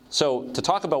So to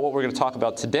talk about what we're going to talk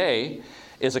about today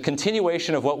is a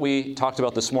continuation of what we talked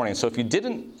about this morning. So if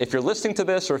you're listening to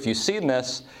this or if you've seeing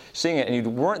it and you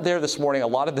weren't there this morning, a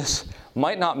lot of this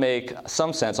might not make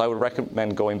some sense. I would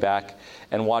recommend going back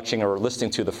and watching or listening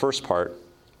to the first part.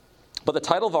 But the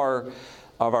title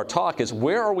of our talk is,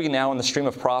 Where Are We Now in the Stream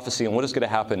of Prophecy, and what is going to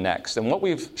happen next? And what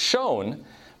we've shown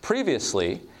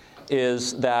previously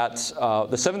is that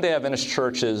the Seventh-day Adventist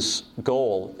Church's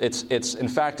goal, its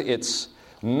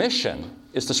mission,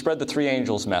 is to spread the three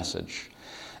angels' message.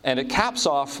 And it caps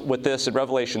off with this in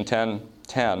Revelation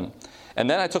 10:10. And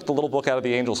then I took the little book out of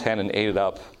the angel's hand and ate it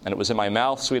up, and it was in my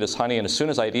mouth, sweet as honey, and as soon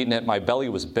as I had eaten it, my belly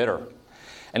was bitter.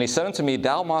 And he said unto me,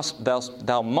 Thou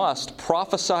must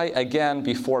prophesy again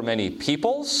before many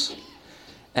peoples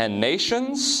and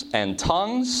nations and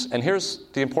tongues. And here's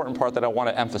the important part that I want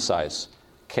to emphasize.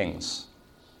 Kings.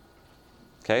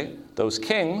 Okay? Those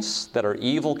kings that are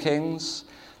evil kings,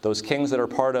 those kings that are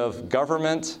part of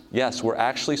government, yes, we're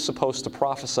actually supposed to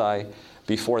prophesy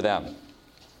before them.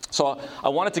 So I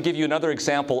wanted to give you another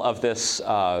example of this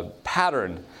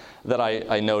pattern that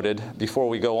I noted before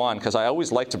we go on, because I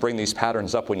always like to bring these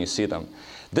patterns up when you see them.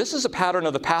 This is a pattern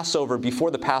of the Passover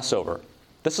before the Passover.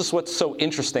 This is what's so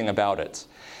interesting about it.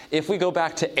 If we go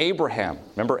back to Abraham,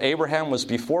 remember Abraham was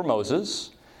before Moses,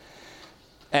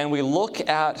 and we look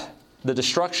at the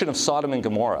destruction of Sodom and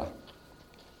Gomorrah,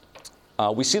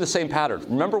 we see the same pattern.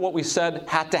 Remember what we said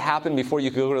had to happen before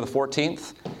you could go to the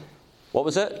 14th? What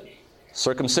was it?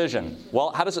 Circumcision.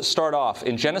 Well, how does it start off?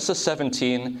 In Genesis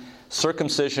 17,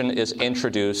 circumcision is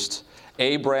introduced.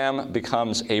 Abram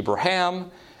becomes Abraham,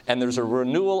 and there's a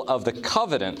renewal of the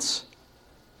covenant.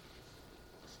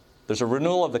 There's a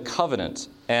renewal of the covenant,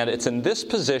 and it's in this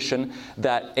position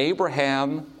that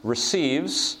Abraham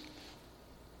receives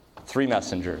three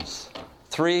messengers,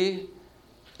 three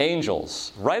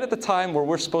angels, right at the time where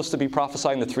we're supposed to be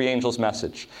prophesying the three angels'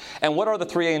 message. And what are the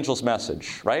three angels'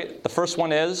 message, right? The first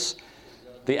one is,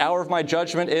 the hour of my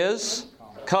judgment is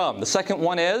come. The second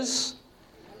one is,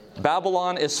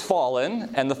 Babylon is fallen.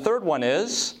 And the third one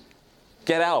is,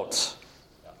 get out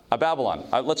of Babylon.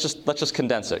 Let's just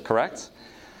condense it, correct?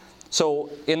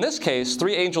 So in this case,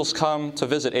 three angels come to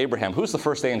visit Abraham. Who's the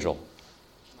first angel?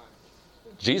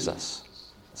 Jesus.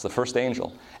 It's the first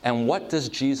angel. And what does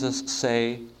Jesus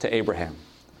say to Abraham?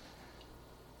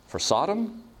 For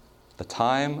Sodom, the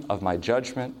time of my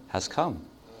judgment has come.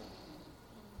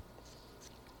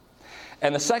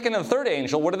 And the second and third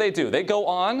angel, what do? They go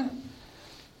on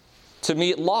to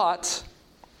meet Lot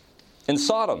in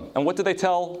Sodom. And what do they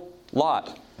tell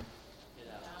Lot?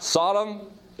 Sodom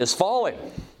is falling.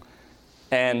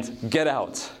 And get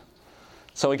out.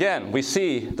 So again, we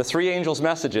see the three angels'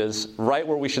 messages right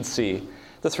where we should see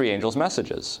the three angels'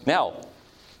 messages. Now,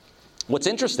 what's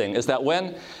interesting is that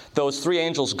when those three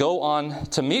angels go on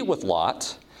to meet with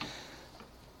Lot,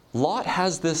 Lot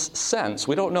has this sense,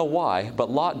 we don't know why, but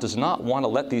Lot does not want to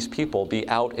let these people be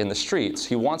out in the streets.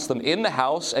 He wants them in the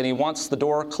house, and he wants the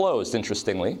door closed,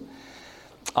 interestingly.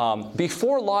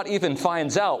 Before Lot even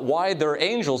finds out why there are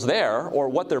angels there, or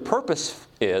what their purpose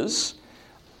is,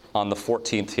 on the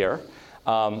 14th here,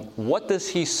 what does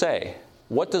he say?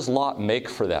 What does Lot make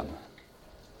for them?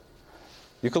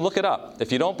 You can look it up.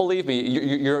 If you don't believe me,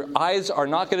 your eyes are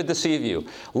not going to deceive you.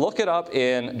 Look it up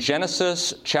in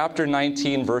Genesis chapter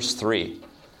 19, verse 3.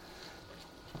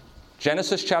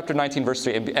 Genesis chapter 19, verse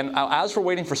 3. And as we're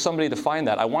waiting for somebody to find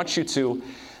that, I want you to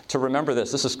remember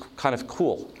this. This is kind of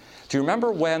cool. Do you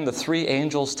remember when the three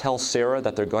angels tell Sarah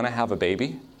that they're going to have a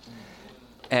baby?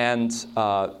 And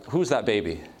who's that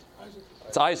baby?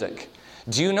 It's Isaac.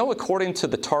 Do you know, according to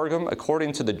the Targum,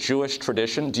 according to the Jewish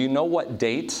tradition, do you know what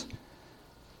date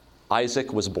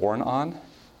Isaac was born on?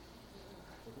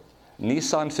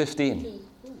 Nisan 15.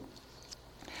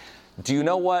 Do you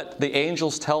know what the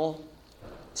angels tell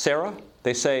Sarah?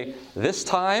 They say, this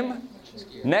time,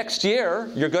 next year,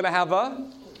 you're going to have a...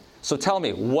 So tell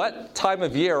me, what time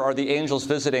of year are the angels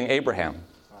visiting Abraham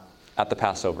at the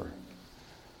Passover?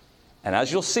 And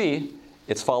as you'll see,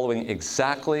 it's following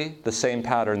exactly the same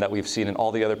pattern that we've seen in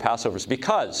all the other Passovers.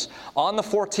 Because on the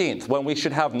 14th, when we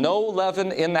should have no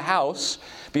leaven in the house,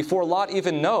 before Lot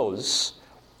even knows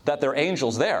that there are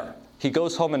angels there, he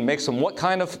goes home and makes them what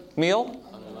kind of meal?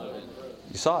 Unleavened.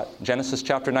 You saw it. Genesis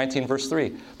chapter 19, verse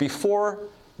 3. Before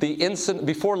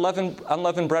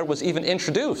unleavened bread was even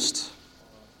introduced.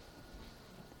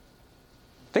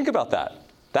 Think about that.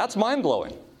 That's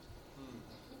mind-blowing.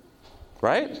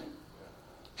 Right?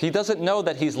 He doesn't know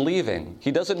that he's leaving. He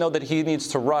doesn't know that he needs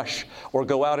to rush or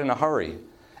go out in a hurry.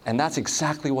 And that's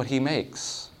exactly what he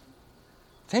makes.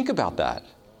 Think about that.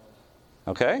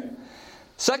 Okay?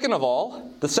 Second of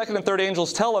all, the second and third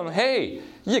angels tell him, hey,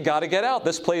 you got to get out.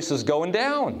 This place is going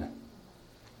down.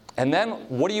 And then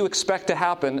what do you expect to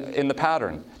happen in the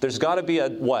pattern? There's got to be a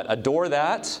door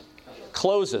that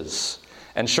closes.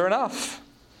 And sure enough,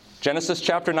 Genesis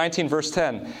chapter 19, verse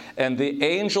 10, and the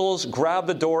angels grabbed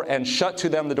the door and shut to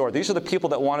them the door. These are the people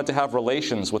that wanted to have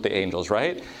relations with the angels,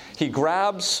 right? He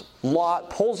grabs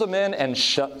Lot, pulls him in, and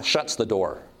shuts the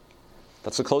door.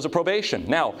 That's the close of probation.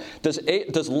 Now,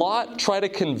 does Lot try to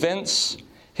convince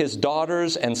his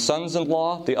daughters and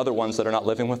sons-in-law, the other ones that are not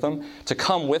living with him, to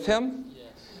come with him? Yes.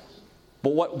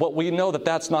 But what we know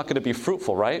that's not going to be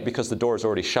fruitful, right? Because the door is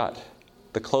already shut.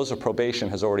 The close of probation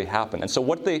has already happened. And so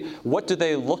what do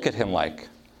they look at him like?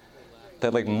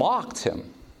 They mocked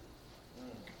him.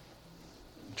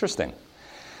 Interesting.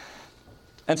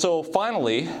 And so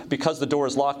finally, because the door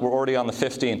is locked, we're already on the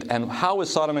 15th. And how is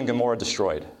Sodom and Gomorrah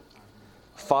destroyed?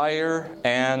 Fire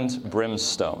and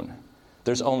brimstone.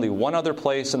 There's only one other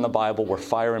place in the Bible where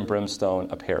fire and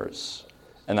brimstone appears,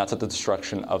 and that's at the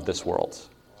destruction of this world.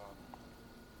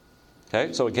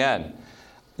 Okay, so again,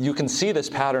 you can see this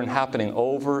pattern happening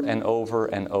over and over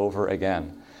and over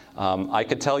again. I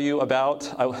could tell you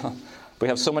about, we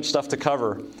have so much stuff to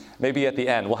cover. Maybe at the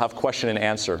end we'll have question and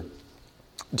answer.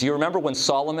 Do you remember when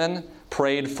Solomon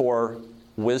prayed for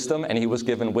wisdom and he was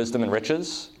given wisdom and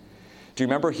riches? Do you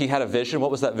remember he had a vision?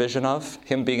 What was that vision of?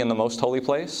 Him being in the most holy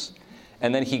place?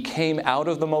 And then he came out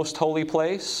of the most holy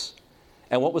place.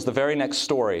 And what was the very next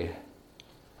story?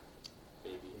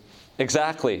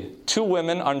 Exactly. 2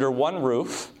 women under one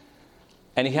roof,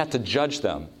 and he had to judge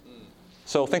them.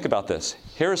 So think about this.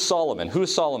 Here's Solomon.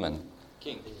 Who's Solomon?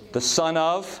 King. The son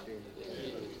of?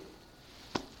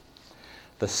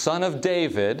 The son of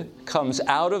David comes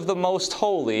out of the most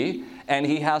holy, and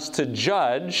he has to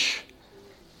judge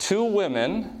 2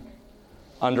 women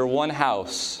under one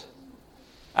house.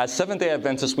 As Seventh-day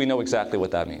Adventists, we know exactly what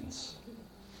that means.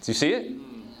 Do you see it?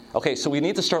 Okay, so we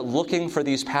need to start looking for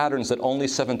these patterns that only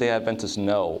Seventh-day Adventists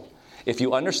know. If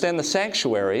you understand the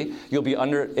sanctuary, you'll be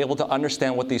able to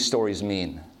understand what these stories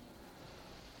mean.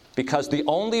 Because the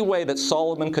only way that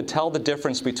Solomon could tell the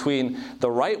difference between the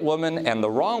right woman and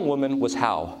the wrong woman was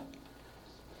how?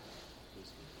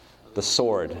 The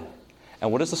sword.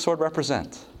 And what does the sword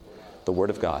represent? The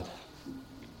Word of God.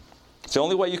 It's the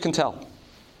only way you can tell.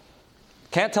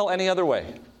 Can't tell any other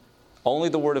way. Only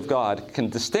the Word of God can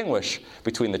distinguish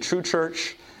between the true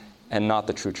church and not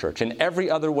the true church. In every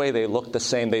other way, they look the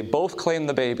same. They both claim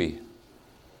the baby.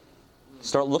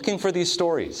 Start looking for these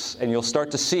stories, and you'll start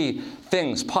to see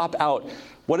things pop out.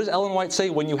 What does Ellen White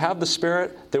say? When you have the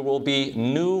Spirit, there will be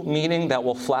new meaning that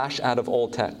will flash out of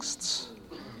old texts.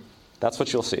 That's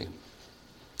what you'll see.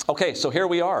 Okay, so here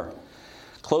we are.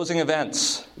 Closing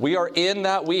events. We are in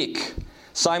that week.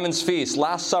 Simon's Feast,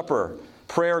 Last Supper,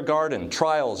 Prayer Garden,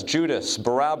 Trials, Judas,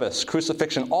 Barabbas,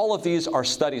 Crucifixion. All of these are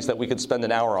studies that we could spend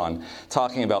an hour on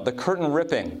talking about. The curtain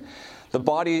ripping, the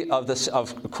bodies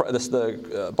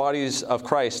of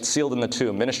Christ sealed in the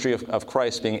tomb, ministry of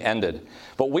Christ being ended.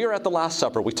 But we are at the Last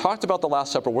Supper. We talked about the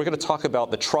Last Supper. We're going to talk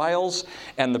about the trials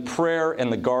and the prayer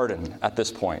in the garden at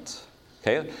this point.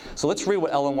 Okay, so let's read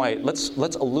what Ellen White, let's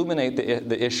illuminate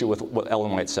the issue with what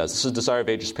Ellen White says. This is Desire of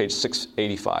Ages, page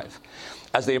 685.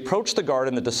 As they approached the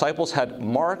garden, the disciples had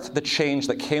marked the change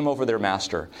that came over their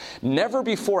master. Never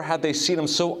before had they seen him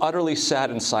so utterly sad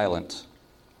and silent.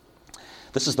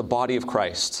 This is the body of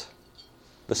Christ.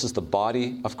 This is the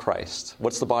body of Christ.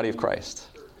 What's the body of Christ?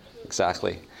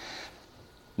 Exactly.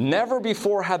 Never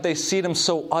before had they seen him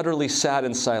so utterly sad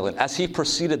and silent. As he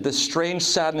proceeded, this strange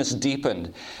sadness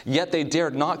deepened, yet they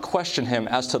dared not question him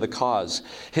as to the cause.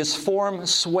 His form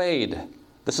swayed.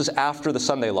 This is after the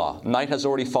Sunday law. Night has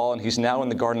already fallen. He's now in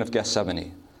the Garden of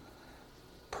Gethsemane.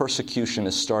 Persecution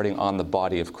is starting on the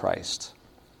body of Christ.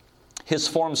 His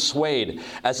form swayed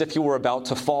as if he were about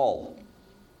to fall.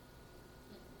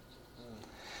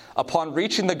 Upon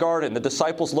reaching the garden, the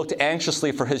disciples looked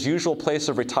anxiously for his usual place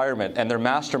of retirement, and their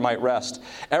master might rest.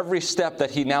 Every step that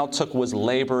he now took was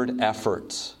labored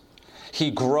effort.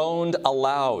 He groaned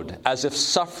aloud, as if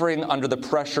suffering under the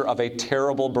pressure of a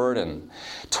terrible burden.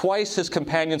 Twice his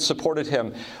companions supported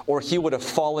him, or he would have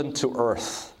fallen to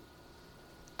earth.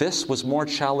 This was more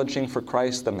challenging for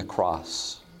Christ than the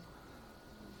cross.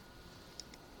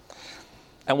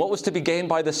 And what was to be gained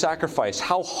by the sacrifice?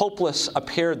 How hopeless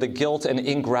appeared the guilt and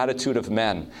ingratitude of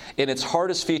men. In its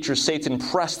hardest features, Satan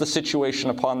pressed the situation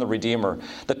upon the Redeemer.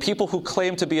 The people who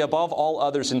claim to be above all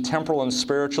others in temporal and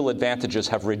spiritual advantages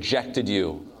have rejected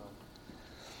you.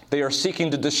 They are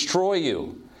seeking to destroy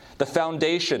you. the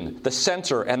foundation, the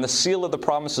center, and the seal of the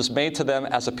promises made to them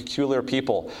as a peculiar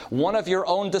people. One of your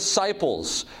own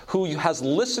disciples who has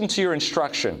listened to your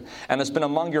instruction and has been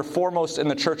among your foremost in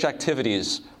the church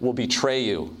activities will betray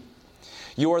you.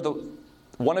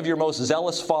 One of your most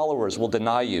zealous followers will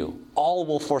deny you. All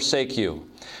will forsake you.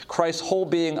 Christ's whole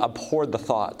being abhorred the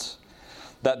thought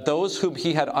that those whom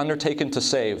he had undertaken to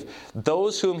save,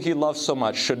 those whom he loved so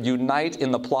much, should unite in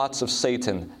the plots of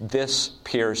Satan. This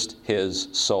pierced his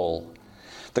soul.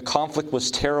 The conflict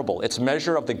was terrible. Its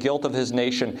measure of the guilt of his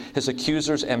nation, his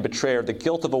accusers and betrayer, the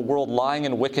guilt of a world lying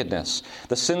in wickedness.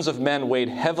 The sins of men weighed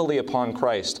heavily upon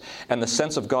Christ, and the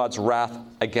sense of God's wrath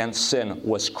against sin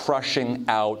was crushing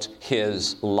out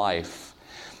his life.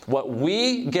 What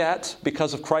we get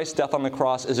because of Christ's death on the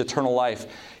cross is eternal life.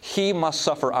 He must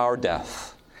suffer our death.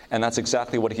 And that's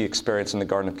exactly what he experienced in the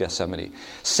Garden of Gethsemane.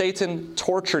 Satan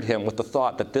tortured him with the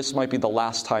thought that this might be the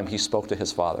last time he spoke to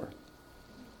his Father.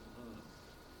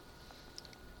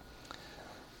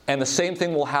 And the same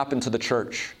thing will happen to the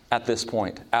church at this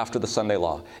point, after the Sunday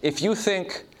law. If you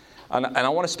think, and I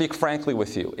want to speak frankly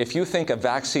with you, if you think a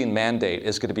vaccine mandate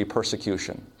is going to be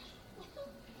persecution,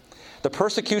 the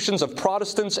persecutions of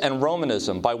Protestants and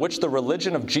Romanism, by which the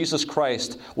religion of Jesus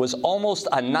Christ was almost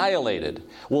annihilated,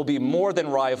 will be more than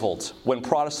rivaled when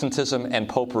Protestantism and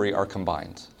popery are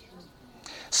combined.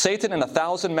 Satan and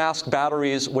 1,000 masked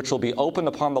batteries which will be opened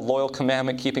upon the loyal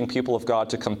commandment-keeping people of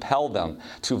God to compel them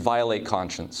to violate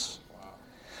conscience.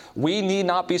 We need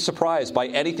not be surprised by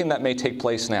anything that may take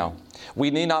place now. We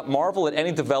need not marvel at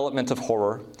any development of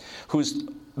horror.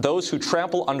 Those who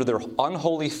trample under their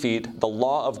unholy feet the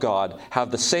law of God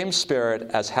have the same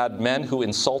spirit as had men who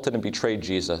insulted and betrayed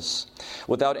Jesus.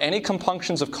 Without any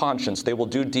compunctions of conscience, they will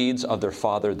do deeds of their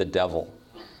father, the devil.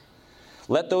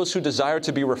 Let those who desire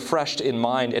to be refreshed in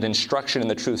mind and instruction in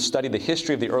the truth study the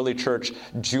history of the early church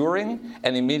during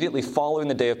and immediately following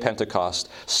the day of Pentecost.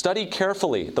 Study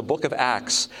carefully the book of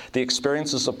Acts, the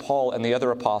experiences of Paul and the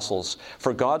other apostles,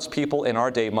 for God's people in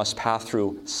our day must pass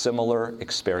through similar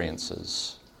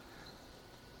experiences.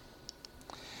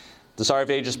 Desire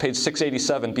of Ages, page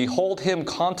 687. Behold him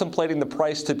contemplating the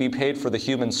price to be paid for the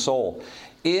human soul.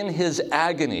 In his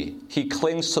agony, he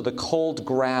clings to the cold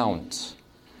ground,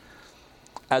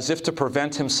 as if to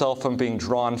prevent himself from being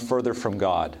drawn further from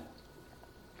God.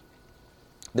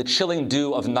 The chilling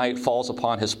dew of night falls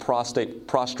upon his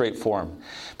prostrate form,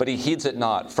 but he heeds it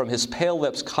not. From his pale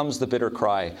lips comes the bitter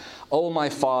cry, "O my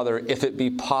Father, if it be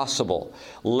possible,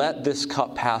 let this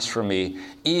cup pass from me.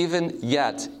 Even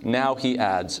yet," now he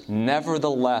adds,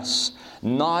 "nevertheless,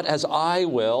 not as I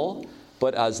will,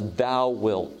 but as thou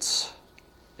wilt."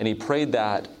 And he prayed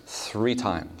that 3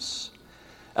 times.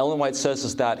 Ellen White says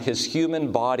is that his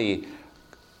human body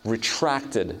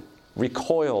recoiled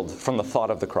from the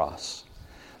thought of the cross.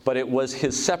 But it was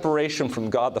his separation from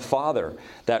God the Father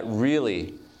that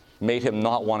really made him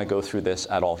not want to go through this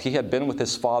at all. He had been with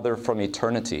his Father from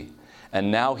eternity,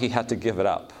 and now he had to give it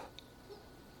up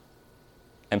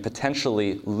and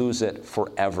potentially lose it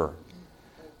forever.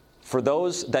 For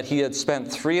those that he had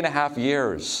spent 3.5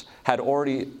 years,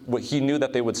 he knew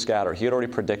that they would scatter. He had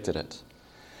already predicted it.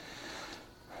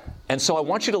 And so I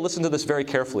want you to listen to this very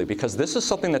carefully, because this is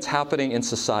something that's happening in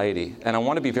society, and I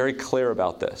want to be very clear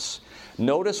about this.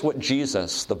 Notice what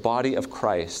Jesus, the body of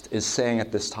Christ, is saying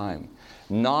at this time.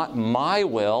 Not my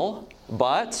will,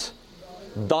 but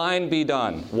thine be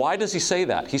done. Why does he say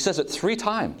that? He says it 3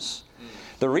 times.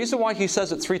 The reason why he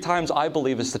says it 3 times, I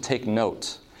believe, is to take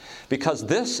note. Because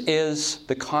this is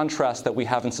the contrast that we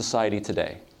have in society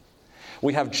today.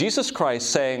 We have Jesus Christ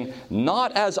saying,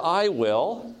 not as I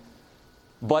will,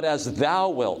 but as thou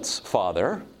wilt,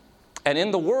 Father. And in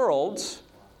the world,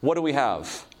 what do we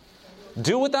have?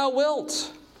 Do what thou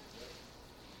wilt.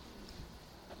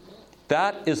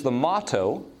 That is the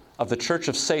motto of the Church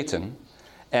of Satan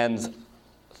and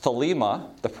Thelema,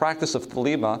 the practice of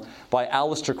Thelema, by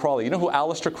Aleister Crowley. You know who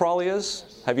Aleister Crowley is?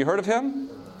 Have you heard of him?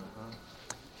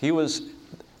 He was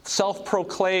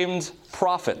self-proclaimed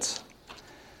prophet,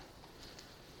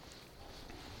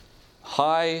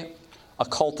 high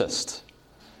occultist.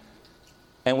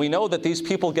 And we know that these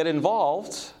people get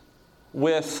involved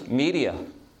with media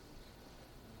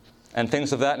and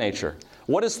things of that nature.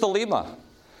 What is Thelema?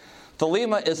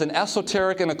 Thelema is an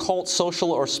esoteric and occult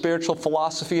social or spiritual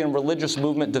philosophy and religious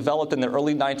movement developed in the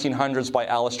early 1900s by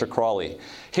Aleister Crowley.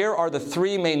 Here are the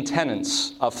 3 main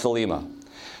tenets of Thelema.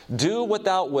 Do what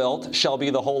thou wilt shall be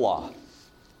the whole law.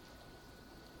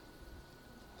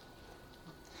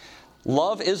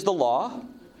 Love is the law,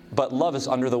 but love is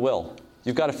under the will.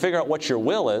 You've got to figure out what your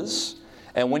will is,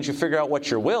 and once you figure out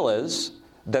what your will is,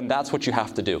 then that's what you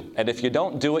have to do. And if you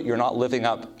don't do it, you're not living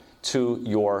up to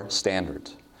your standard.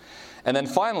 And then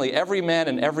finally, every man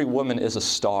and every woman is a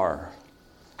star.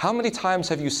 How many times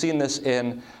have you seen this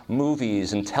in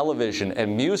movies and television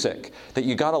and music, that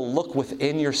you got to look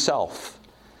within yourself,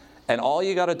 and all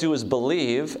you got to do is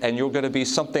believe, and you're going to be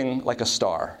something like a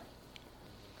star?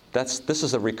 This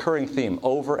is a recurring theme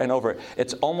over and over.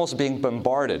 It's almost being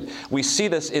bombarded. We see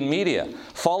this in media.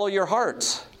 Follow your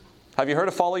heart. Have you heard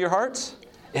of follow your heart?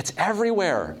 It's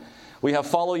everywhere. We have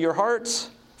follow your heart,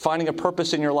 finding a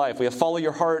purpose in your life. We have follow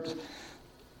your heart,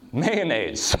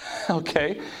 mayonnaise.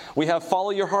 Okay? We have follow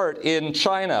your heart in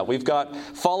China. We've got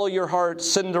follow your heart,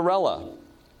 Cinderella.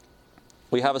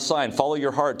 We have a sign, follow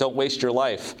your heart, don't waste your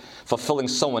life fulfilling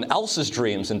someone else's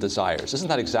dreams and desires. Isn't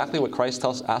that exactly what Christ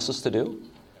asks us to do?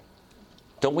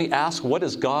 Don't we ask, what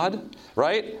is God?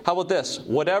 Right? How about this?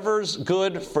 Whatever's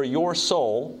good for your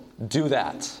soul, do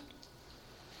that.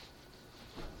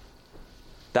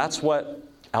 That's what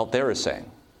out there is saying.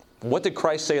 What did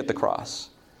Christ say at the cross?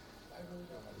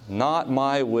 Not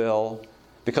my will.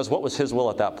 Because what was his will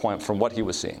at that point from what he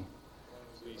was seeing?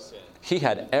 He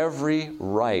had every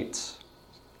right.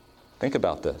 Think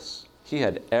about this. He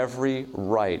had every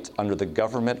right under the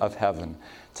government of heaven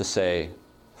to say,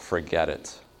 forget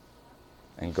it,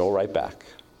 and go right back.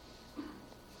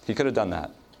 He could have done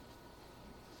that.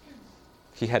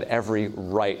 He had every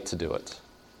right to do it.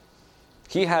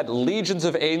 He had legions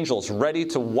of angels ready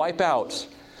to wipe out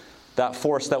that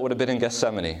force that would have been in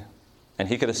Gethsemane. And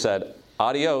he could have said,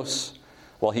 adios.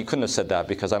 Well, he couldn't have said that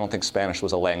because I don't think Spanish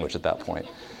was a language at that point.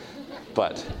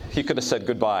 But he could have said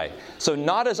goodbye. So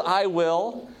not as I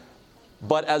will,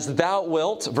 but as thou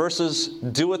wilt, versus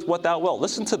doeth what thou wilt.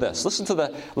 Listen to this. Listen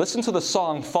to the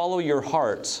song, Follow Your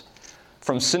Heart,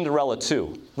 from Cinderella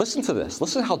 2. Listen to this.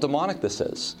 Listen how demonic this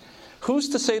is. Who's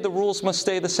to say the rules must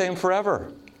stay the same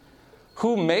forever?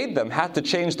 Who made them had to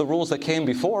change the rules that came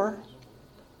before.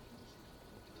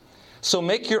 So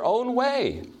make your own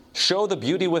way. Show the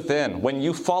beauty within. When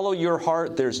you follow your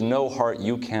heart, there's no heart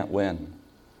you can't win.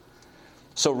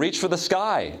 So reach for the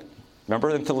sky. Remember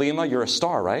in Thelema, you're a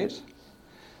star, right?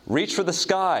 Reach for the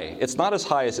sky. It's not as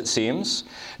high as it seems.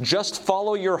 Just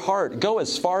follow your heart. Go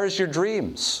as far as your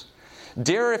dreams.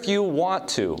 Dare if you want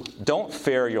to. Don't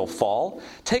fear you'll fall.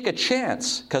 Take a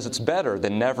chance, because it's better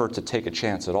than never to take a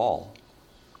chance at all.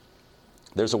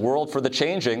 There's a world for the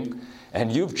changing,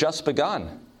 and you've just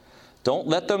begun. Don't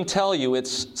let them tell you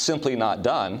it's simply not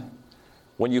done.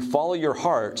 When you follow your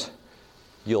heart,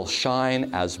 you'll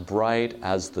shine as bright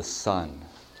as the sun.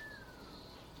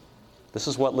 This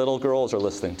is what little girls are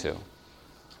listening to.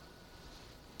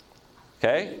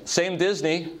 Okay? Same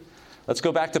Disney. Let's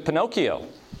go back to Pinocchio.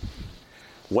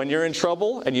 When you're in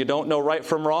trouble and you don't know right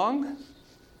from wrong,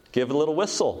 give a little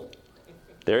whistle.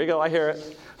 There you go, I hear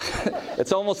it.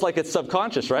 It's almost like it's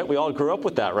subconscious, right? We all grew up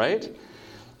with that, right?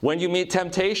 When you meet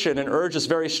temptation and urge is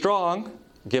very strong,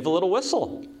 give a little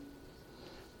whistle.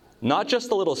 Not just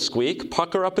a little squeak,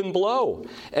 pucker up and blow.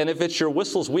 And if it's your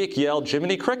whistle's weak, yell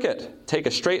Jiminy Cricket. Take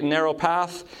a straight and narrow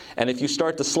path, and if you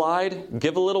start to slide,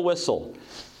 give a little whistle.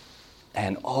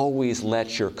 And always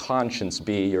let your conscience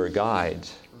be your guide.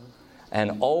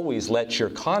 And always let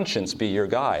your conscience be your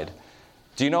guide.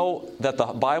 Do you know that the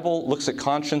Bible looks at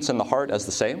conscience and the heart as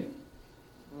the same?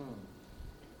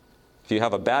 If you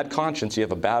have a bad conscience, you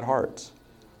have a bad heart.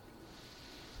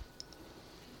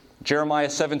 Jeremiah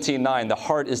 17:9, the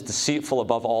heart is deceitful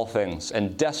above all things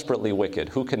and desperately wicked.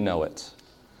 Who can know it?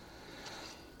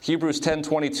 Hebrews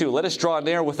 10:22, let us draw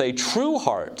near with a true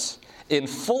heart in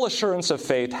full assurance of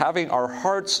faith, having our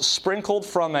hearts sprinkled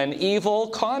from an evil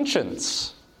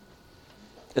conscience.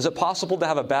 Is it possible to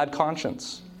have a bad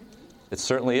conscience? It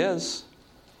certainly is.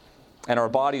 And our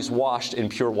bodies washed in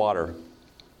pure water.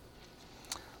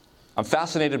 I'm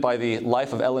fascinated by the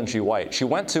life of Ellen G. White. She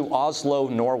went to Oslo,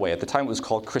 Norway. At the time it was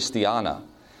called Christiania.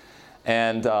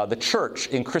 And the church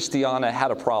in Christiania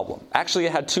had a problem. Actually,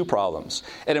 it had two problems.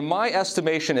 And in my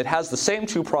estimation, it has the same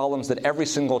two problems that every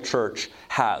single church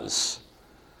has.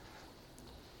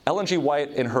 Ellen G.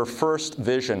 White, in her first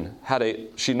vision,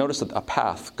 she noticed a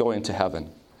path going to heaven.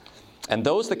 And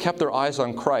those that kept their eyes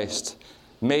on Christ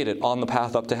made it on the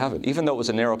path up to heaven, even though it was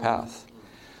a narrow path.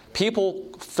 People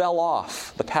fell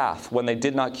off the path when they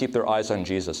did not keep their eyes on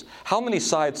Jesus. How many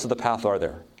sides to the path are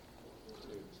there?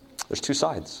 There's two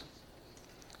sides.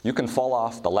 You can fall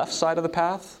off the left side of the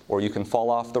path, or you can fall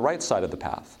off the right side of the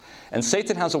path. And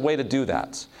Satan has a way to do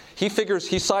that. He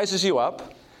sizes you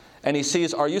up, and he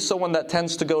sees, are you someone that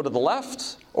tends to go to the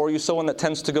left, or are you someone that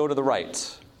tends to go to the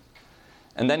right?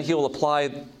 And then he will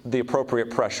apply the appropriate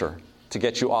pressure to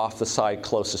get you off the side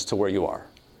closest to where you are.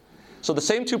 So the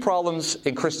same two problems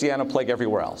in Christianity plague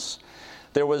everywhere else.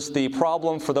 There was the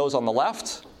problem for those on the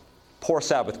left, Poor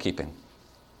Sabbath keeping.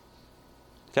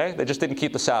 Okay? They just didn't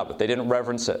keep the Sabbath. They didn't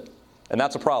reverence it. And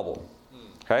that's a problem.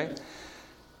 Okay?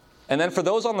 And then for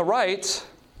those on the right,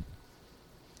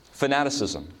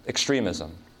 fanaticism,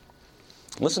 extremism.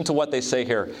 Listen to what they say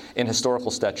here in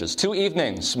historical sketches. 2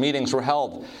 meetings were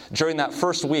held during that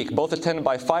first week, both attended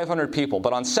by 500 people.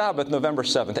 But on Sabbath, November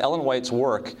 7th, Ellen White's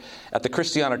work at the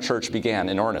Christiana Church began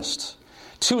in earnest.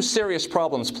 2 serious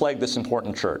problems plagued this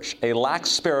important church: a lax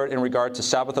spirit in regard to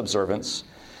Sabbath observance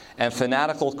and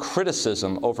fanatical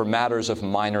criticism over matters of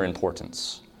minor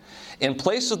importance. In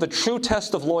place of the true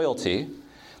test of loyalty,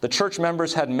 the church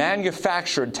members had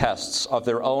manufactured tests of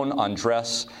their own on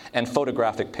dress and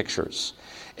photographic pictures.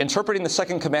 Interpreting the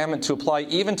second commandment to apply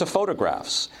even to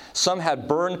photographs, some had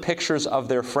burned pictures of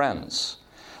their friends.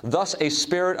 Thus, a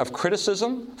spirit of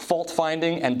criticism,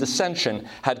 fault-finding, and dissension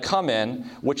had come in,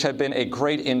 which had been a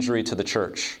great injury to the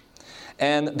church.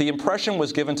 And the impression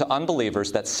was given to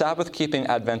unbelievers that Sabbath-keeping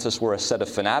Adventists were a set of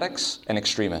fanatics and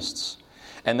extremists,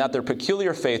 and that their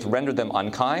peculiar faith rendered them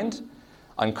unkind,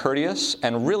 uncourteous,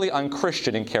 and really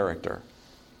unchristian in character.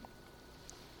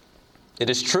 It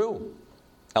is true,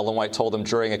 Ellen White told them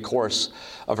during a course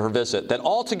of her visit, that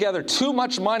altogether too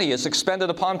much money is expended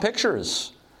upon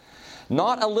pictures.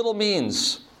 Not a little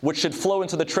means which should flow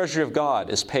into the treasury of God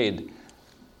is paid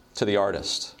to the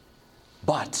artist.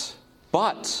 But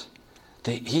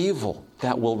the evil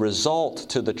that will result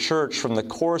to the church from the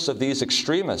course of these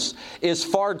extremists is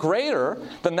far greater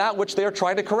than that which they are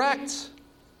trying to correct.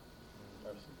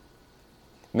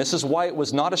 Mrs. White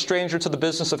was not a stranger to the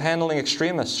business of handling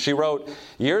extremists. She wrote,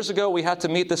 "Years ago we had to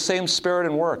meet the same spirit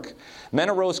and work. Men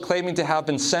arose claiming to have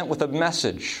been sent with a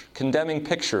message, condemning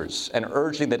pictures, and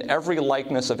urging that every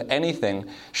likeness of anything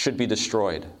should be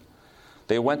destroyed.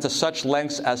 They went to such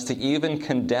lengths as to even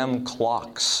condemn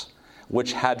clocks,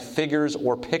 which had figures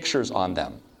or pictures on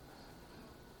them."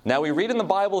 Now we read in the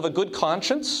Bible of a good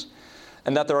conscience,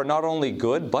 and that there are not only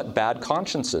good but bad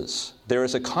consciences. There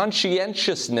is a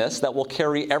conscientiousness that will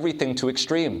carry everything to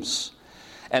extremes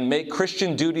and make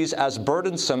Christian duties as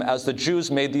burdensome as the Jews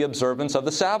made the observance of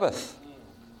the Sabbath.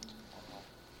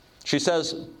 She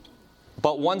says,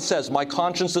 but one says, "My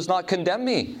conscience does not condemn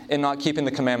me in not keeping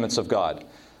the commandments of God."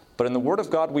 But in the Word of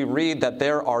God we read that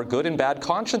there are good and bad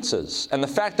consciences. And the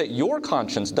fact that your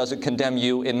conscience doesn't condemn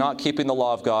you in not keeping the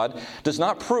law of God does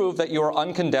not prove that you are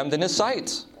uncondemned in His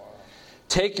sight.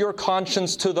 Take your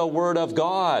conscience to the Word of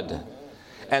God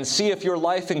and see if your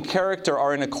life and character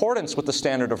are in accordance with the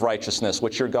standard of righteousness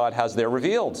which your God has there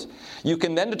revealed. You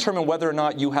can then determine whether or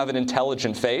not you have an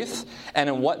intelligent faith and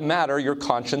in what matter your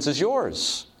conscience is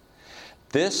yours.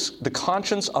 The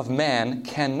conscience of man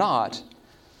cannot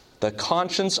be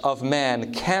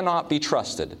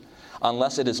trusted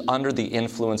unless it is under the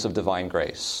influence of divine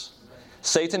grace.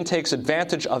 Satan takes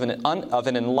advantage of an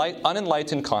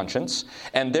unenlightened conscience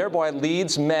and thereby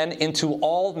leads men into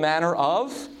all manner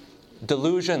of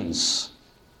delusions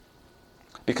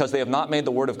because they have not made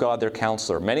the Word of God their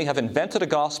counselor. Many have invented a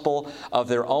gospel of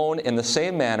their own in the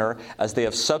same manner as they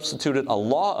have substituted a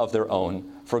law of their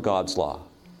own for God's law.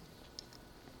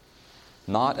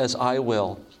 Not as I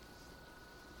will,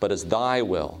 but as thy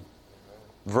will.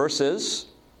 Versus,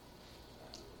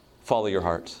 follow your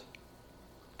heart.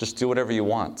 Just do whatever you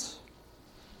want.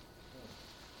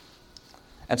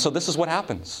 And so this is what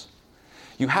happens.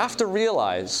 You have to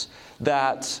realize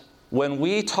that when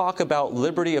we talk about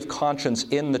liberty of conscience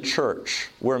in the church,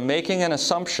 we're making an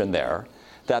assumption there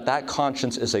that that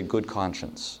conscience is a good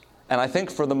conscience. And I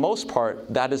think for the most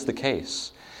part, that is the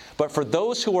case. But for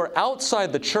those who are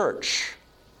outside the church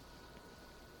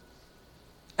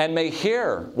and may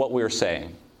hear what we're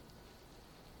saying,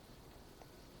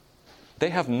 they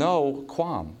have no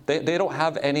qualm. They don't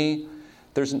have any,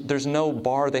 there's no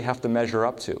bar they have to measure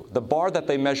up to. The bar that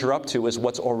they measure up to is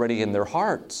what's already in their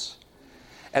hearts.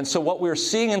 And so what we're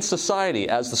seeing in society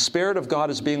as the Spirit of God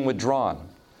is being withdrawn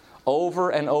over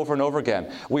and over and over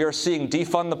again, we are seeing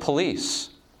defund the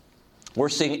police. We're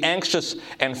seeing anxious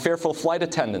and fearful flight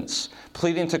attendants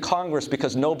pleading to Congress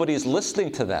because nobody is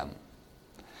listening to them.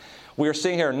 We are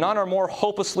seeing here, none are more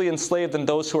hopelessly enslaved than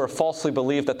those who are falsely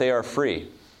believe that they are free.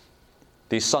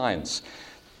 These signs.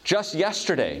 Just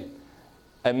yesterday,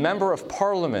 a member of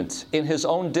parliament in his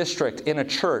own district in a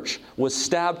church was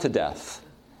stabbed to death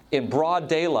in broad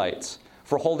daylight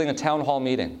for holding a town hall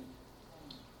meeting.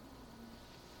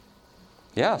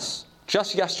 Yes,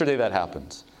 just yesterday that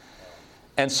happened.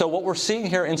 And so what we're seeing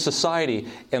here in society,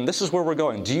 and this is where we're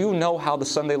going. Do you know how the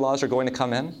Sunday laws are going to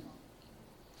come in?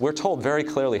 We're told very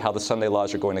clearly how the Sunday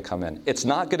laws are going to come in. It's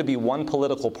not going to be one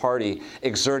political party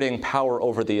exerting power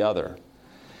over the other.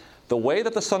 The way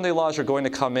that the Sunday laws are going to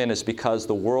come in is because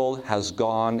the world has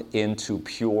gone into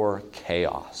pure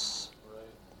chaos.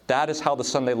 That is how the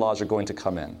Sunday laws are going to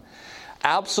come in.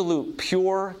 Absolute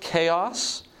pure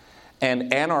chaos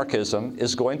and anarchism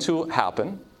is going to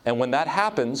happen. And when that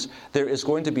happens, there is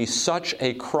going to be such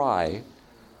a cry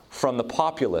from the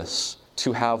populace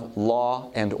to have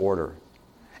law and order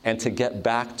and to get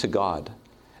back to God.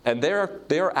 And they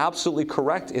are absolutely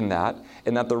correct in that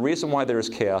the reason why there is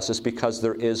chaos is because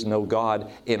there is no God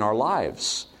in our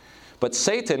lives. But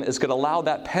Satan is going to allow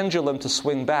that pendulum to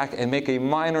swing back and make a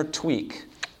minor tweak.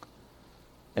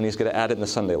 And he's going to add in the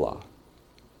Sunday law.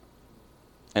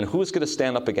 And who's going to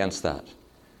stand up against that?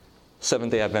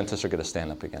 Seventh-day Adventists are going to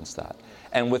stand up against that.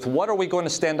 And with what are we going to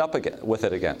stand up with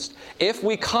it against? If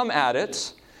we come at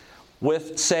it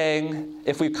with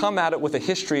a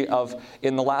history of,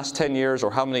 in the last 10 years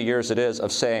or how many years it is,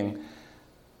 of saying,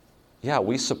 yeah,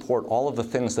 we support all of the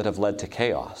things that have led to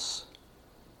chaos,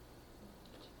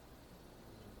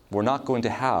 we're not going to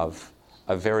have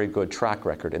a very good track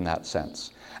record in that sense.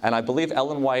 And I believe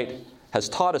Ellen White has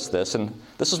taught us this, and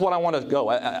this is what I want to go.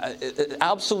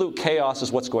 Absolute chaos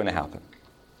is what's going to happen.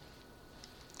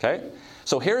 Okay?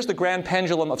 So here's the grand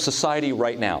pendulum of society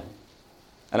right now.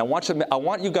 And I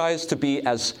want you guys to be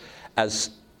as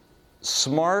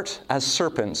smart as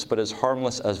serpents, but as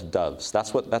harmless as doves.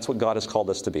 That's what God has called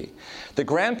us to be. The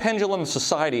grand pendulum of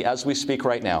society, as we speak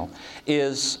right now,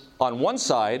 is on one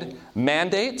side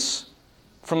mandates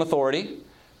from authority,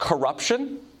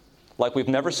 corruption, like we've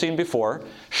never seen before,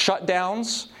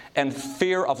 shutdowns, and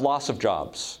fear of loss of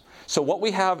jobs. So what we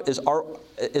have is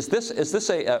this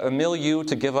a milieu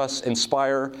to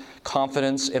inspire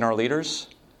confidence in our leaders?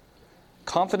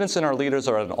 Confidence in our leaders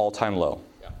are at an all-time low.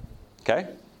 Okay?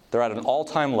 They're at an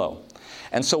all-time low.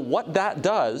 And so what that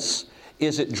does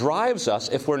is it drives us,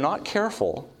 if we're not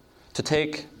careful, to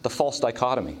take the false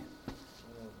dichotomy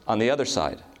on the other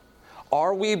side.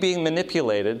 Are we being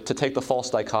manipulated to take the false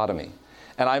dichotomy?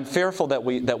 And I'm fearful that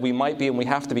we might be, and we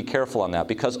have to be careful on that,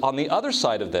 because on the other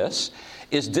side of this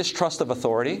is distrust of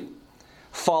authority,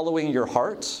 following your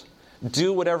heart,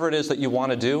 do whatever it is that you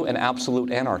want to do, and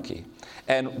absolute anarchy.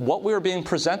 And what we're being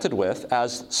presented with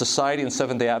as society and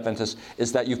Seventh-day Adventists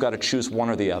is that you've got to choose one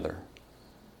or the other.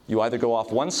 You either go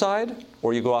off one side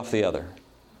or you go off the other.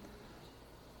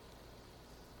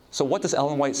 So what does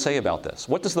Ellen White say about this?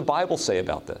 What does the Bible say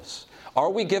about this? Are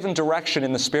we given direction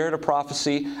in the spirit of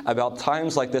prophecy about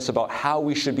times like this, about how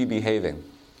we should be behaving?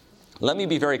 Let me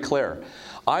be very clear.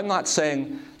 I'm not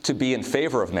saying to be in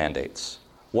favor of mandates.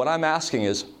 What I'm asking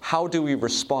is, how do we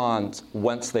respond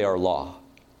once they are law?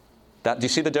 Do you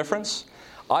see the difference?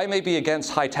 I may be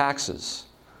against high taxes,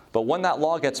 but when that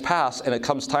law gets passed and it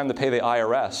comes time to pay the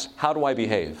IRS, how do I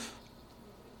behave?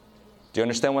 Do you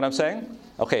understand what I'm saying?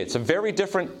 Okay, it's a very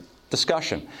different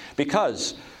discussion,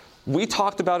 because we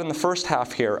talked about in the first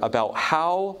half here about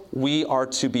how we are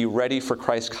to be ready for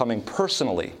Christ's coming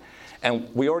personally. And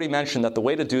we already mentioned that the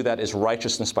way to do that is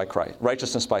righteousness by Christ,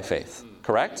 righteousness by faith,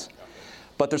 correct?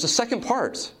 But there's a second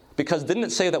part, because didn't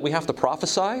it say that we have to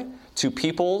prophesy to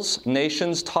peoples,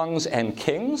 nations, tongues, and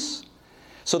kings?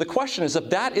 So the question is, if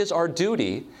that is our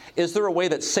duty, is there a way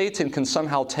that Satan can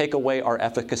somehow take away our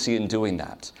efficacy in doing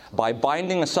that? By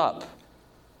binding us up.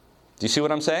 Do you see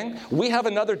what I'm saying? We have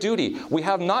another duty. We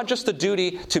have not just the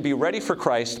duty to be ready for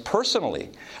Christ personally,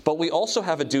 but we also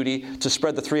have a duty to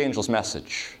spread the three angels'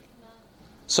 message.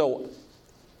 So,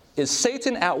 is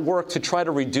Satan at work to try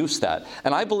to reduce that?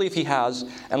 And I believe he has.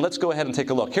 And let's go ahead and take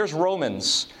a look. Here's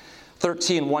Romans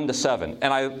 13, 1-7.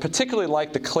 And I particularly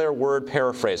like the Clare Word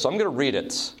paraphrase. So I'm going to read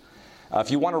it.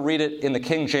 If you want to read it in the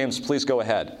King James, please go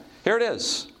ahead. Here it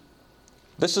is.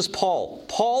 This is Paul.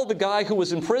 Paul, the guy who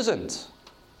was imprisoned.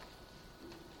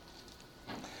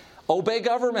 Obey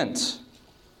government,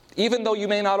 even though you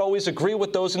may not always agree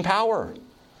with those in power.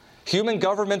 Human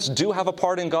governments do have a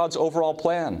part in God's overall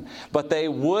plan, but they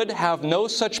would have no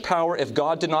such power if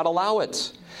God did not allow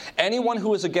it. Anyone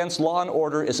who is against law and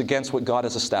order is against what God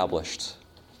has established.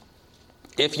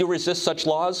 If you resist such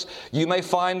laws, you may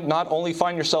not only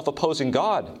find yourself opposing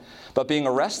God, but being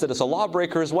arrested as a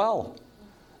lawbreaker as well.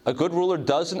 A good ruler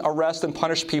doesn't arrest and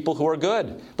punish people who are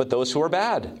good, but those who are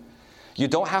bad. You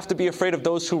don't have to be afraid of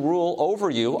those who rule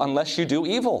over you unless you do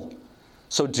evil.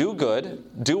 So do good,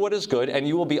 do what is good, and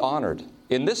you will be honored.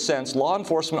 In this sense, law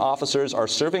enforcement officers are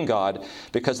serving God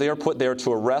because they are put there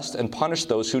to arrest and punish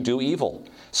those who do evil.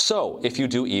 So, if you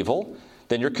do evil,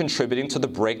 then you're contributing to the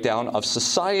breakdown of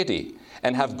society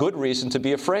and have good reason to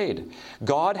be afraid.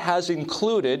 God has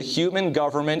included human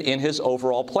government in his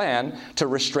overall plan to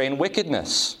restrain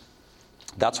wickedness.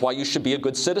 That's why you should be a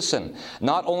good citizen,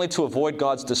 not only to avoid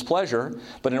God's displeasure,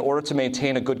 but in order to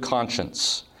maintain a good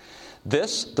conscience.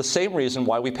 This, the same reason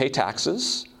why we pay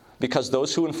taxes, because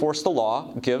those who enforce the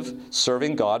law give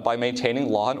serving God by maintaining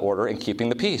law and order and keeping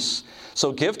the peace.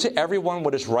 So give to everyone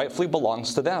what is rightfully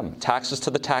belongs to them. Taxes to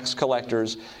the tax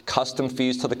collectors, custom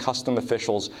fees to the custom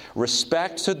officials,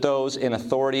 respect to those in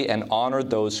authority, and honor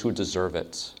those who deserve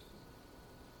it.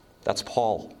 That's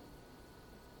Paul,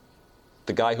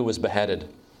 the guy who was beheaded.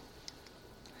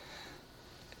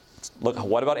 Look,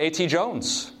 what about A.T.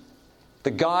 Jones?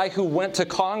 The guy who went to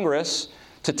Congress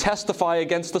to testify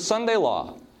against the Sunday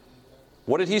law.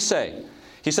 What did he say?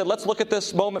 He said, let's look at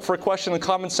this moment for a question in a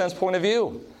common sense point of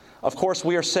view. Of course,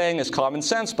 we are saying is common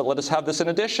sense, but let us have this in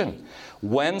addition.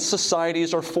 When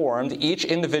societies are formed, each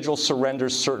individual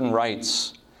surrenders certain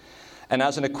rights, and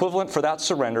as an equivalent for that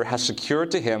surrender has secured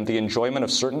to him the enjoyment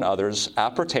of certain others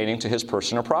appertaining to his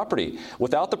person or property,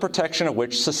 without the protection of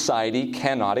which society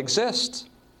cannot exist.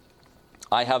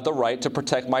 I have the right to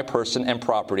protect my person and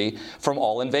property from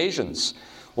all invasions.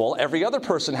 Well, every other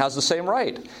person has the same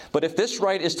right. But if this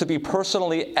right is to be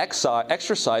personally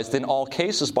exercised in all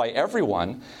cases by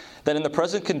everyone, then in the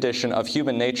present condition of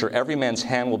human nature, every man's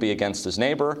hand will be against his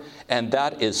neighbor, and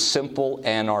that is simple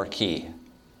anarchy.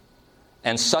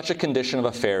 And such a condition of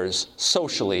affairs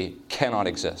socially cannot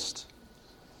exist.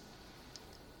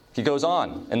 He goes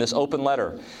on in this open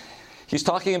letter. He's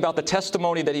talking about the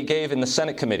testimony that he gave in the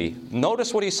Senate committee.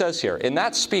 Notice what he says here. In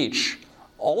that speech,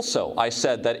 also, I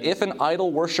said that if an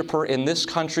idol worshiper in this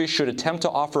country should attempt to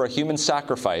offer a human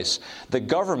sacrifice, the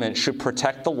government should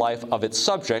protect the life of its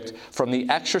subject from the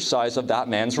exercise of that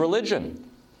man's religion.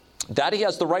 That he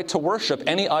has the right to worship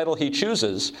any idol he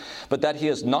chooses, but that he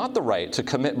has not the right to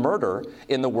commit murder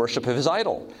in the worship of his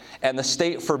idol. And the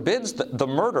state forbids the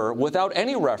murder without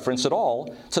any reference at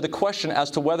all to the question as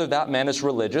to whether that man is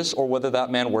religious or whether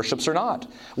that man worships or not,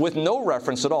 with no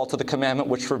reference at all to the commandment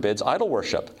which forbids idol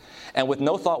worship, and with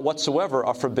no thought whatsoever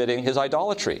of forbidding his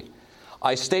idolatry.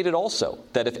 I stated also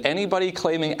that if anybody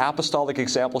claiming apostolic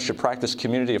example should practice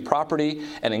community of property,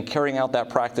 and in carrying out that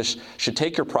practice should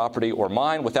take your property or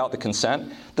mine without the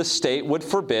consent, the state would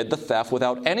forbid the theft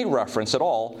without any reference at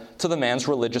all to the man's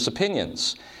religious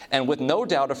opinions, and with no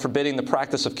doubt of forbidding the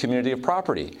practice of community of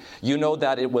property. You know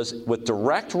that it was with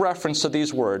direct reference to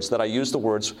these words that I used the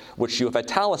words which you have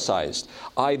italicized.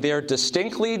 I there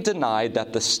distinctly denied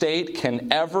that the state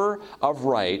can ever of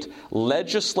right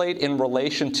legislate in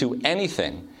relation to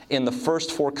anything in the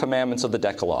first 4 commandments of the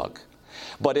Decalogue.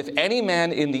 But if any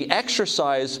man in the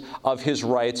exercise of his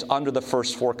rights under the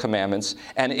first 4 commandments,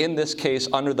 and in this case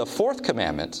under the 4th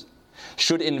commandment,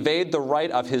 should invade the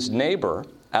right of his neighbor,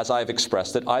 as I have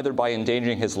expressed it, either by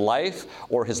endangering his life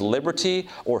or his liberty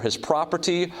or his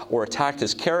property, or attack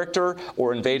his character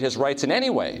or invade his rights in any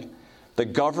way, the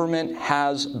government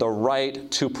has the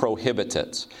right to prohibit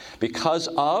it because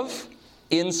of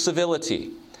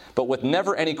incivility, but with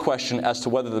never any question as to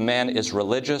whether the man is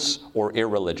religious or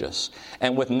irreligious,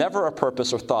 and with never a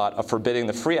purpose or thought of forbidding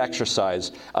the free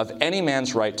exercise of any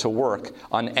man's right to work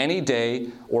on any day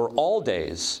or all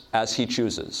days as he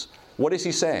chooses. What is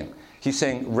he saying? He's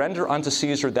saying, render unto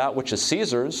Caesar that which is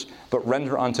Caesar's, but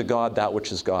render unto God that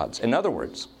which is God's. In other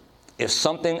words, if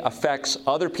something affects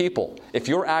other people, if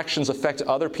your actions affect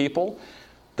other people,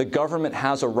 the government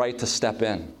has a right to step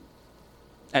in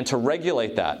and to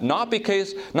regulate that. Not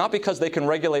because they can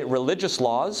regulate religious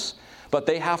laws, but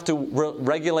they have to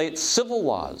regulate civil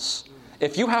laws.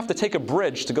 If you have to take a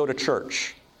bridge to go to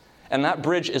church, and that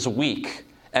bridge is weak,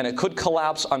 and it could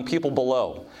collapse on people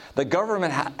below, the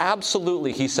government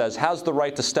absolutely, he says, has the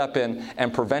right to step in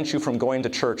and prevent you from going to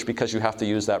church because you have to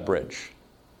use that bridge.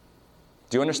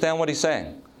 Do you understand what he's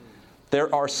saying?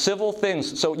 There are civil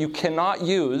things, so you cannot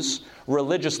use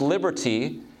religious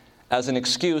liberty as an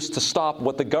excuse to stop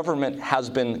what the government has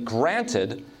been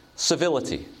granted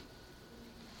civility.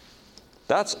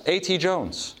 That's A.T.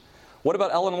 Jones. What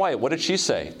about Ellen White? What did she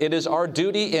say? It is our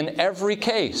duty in every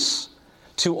case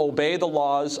to obey the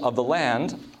laws of the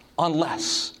land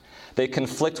unless they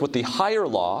conflict with the higher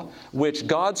law, which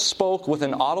God spoke with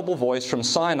an audible voice from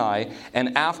Sinai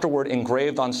and afterward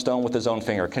engraved on stone with his own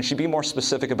finger. Can she be more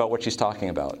specific about what she's talking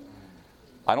about?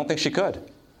 I don't think she could.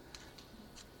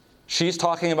 She's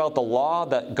talking about the law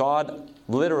that God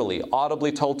literally,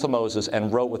 audibly told to Moses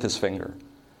and wrote with his finger.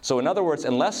 So in other words,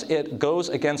 unless it goes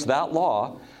against that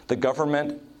law, the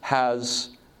government has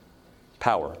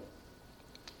power.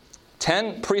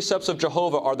 10 precepts of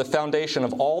Jehovah are the foundation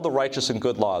of all the righteous and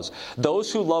good laws.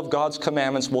 Those who love God's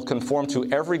commandments will conform to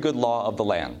every good law of the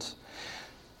land.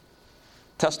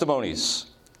 Testimonies.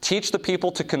 Teach the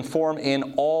people to conform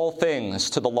in all things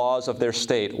to the laws of their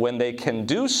state when they can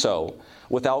do so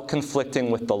without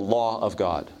conflicting with the law of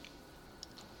God.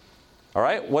 All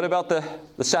right, what about the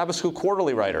Sabbath School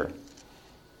Quarterly writer?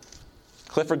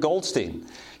 Clifford Goldstein.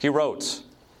 He wrote,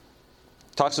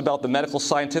 talks about the medical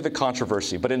scientific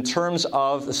controversy, but in terms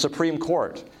of the Supreme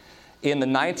Court, in the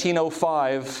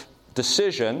 1905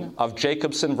 decision of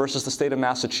Jacobson versus the state of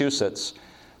Massachusetts,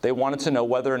 they wanted to know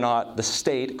whether or not the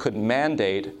state could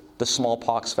mandate the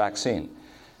smallpox vaccine.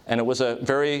 And it was a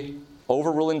very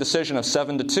overruling decision of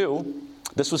 7-2.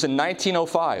 This was in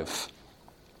 1905.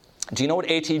 Do you know what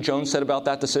A.T. Jones said about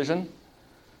that decision?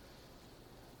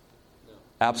 No.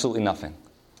 Absolutely nothing.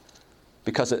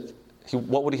 Because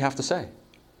what would he have to say?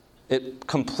 It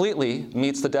completely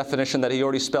meets the definition that he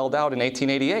already spelled out in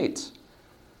 1888.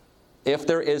 If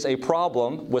there is a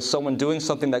problem with someone doing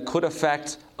something that could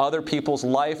affect other people's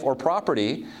life or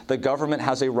property, the government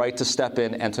has a right to step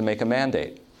in and to make a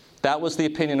mandate. That was the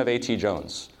opinion of A.T.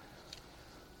 Jones.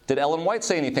 Did Ellen White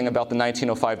say anything about the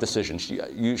 1905 decision?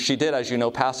 She did, as you know,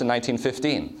 pass in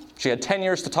 1915. She had 10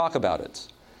 years to talk about it.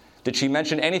 Did she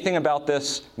mention anything about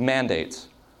this mandate?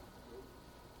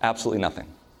 Absolutely nothing.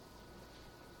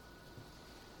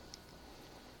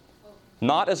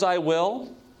 Not as I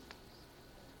will,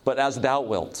 but as thou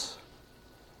wilt,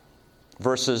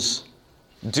 versus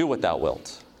do what thou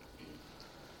wilt.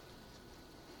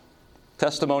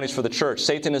 Testimonies for the church.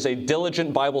 Satan is a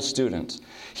diligent Bible student.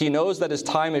 He knows that his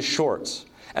time is short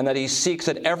and that he seeks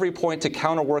at every point to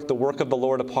counterwork the work of the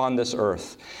Lord upon this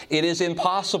earth. It is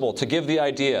impossible to give the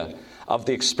idea of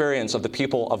the experience of the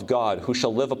people of God who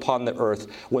shall live upon the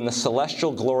earth when the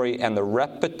celestial glory and the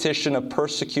repetition of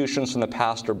persecutions from the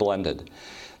past are blended.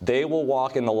 They will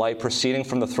walk in the light proceeding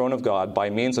from the throne of God.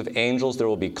 By means of angels, there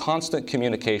will be constant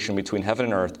communication between heaven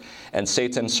and earth, and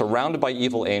Satan, surrounded by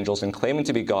evil angels and claiming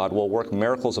to be God, will work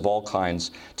miracles of all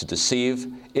kinds to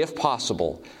deceive, if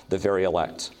possible, the very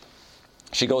elect.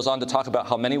 She goes on to talk about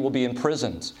how many will be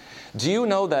imprisoned. Do you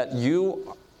know that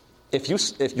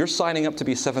if you're signing up to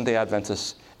be Seventh-day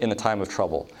Adventists in the time of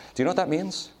trouble, do you know what that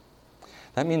means?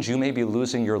 That means you may be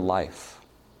losing your life.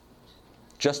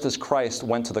 Just as Christ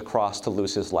went to the cross to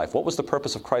lose his life. What was the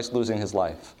purpose of Christ losing his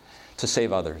life? To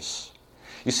save others.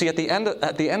 You see, at the end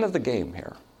of the game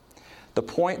here, the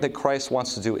point that Christ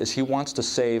wants to do is he wants to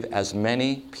save as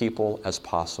many people as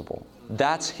possible.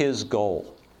 That's his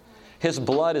goal. His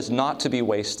blood is not to be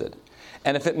wasted.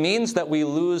 And if it means that we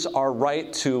lose our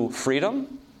right to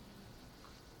freedom,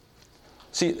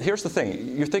 see, here's the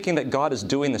thing. You're thinking that God is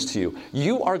doing this to you.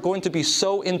 You are going to be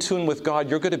so in tune with God,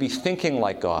 you're going to be thinking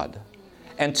like God.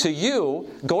 And to you,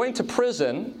 going to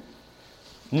prison,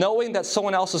 knowing that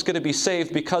someone else is going to be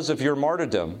saved because of your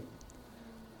martyrdom,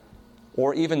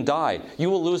 or even die, you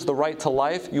will lose the right to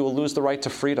life, you will lose the right to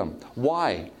freedom.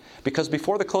 Why? Because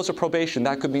before the close of probation,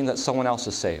 that could mean that someone else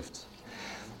is saved.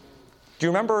 Do you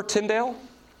remember Tyndale?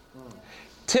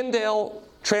 Tyndale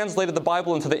translated the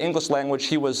Bible into the English language.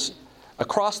 He was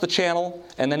across the channel,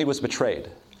 and then he was betrayed.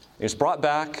 He was brought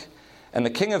back, and the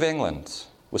King of England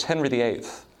was Henry VIII.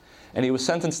 And he was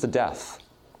sentenced to death.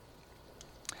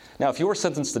 Now, if you were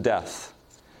sentenced to death,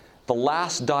 the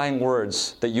last dying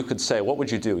words that you could say, what would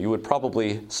you do? You would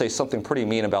probably say something pretty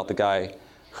mean about the guy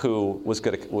who was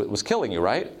killing you,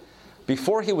 right?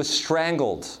 Before he was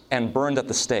strangled and burned at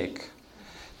the stake,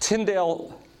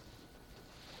 Tyndale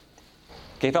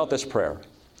gave out this prayer.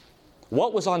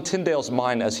 What was on Tyndale's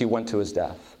mind as he went to his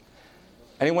death?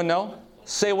 Anyone know?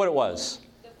 Say what it was.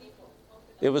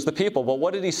 It was the people. But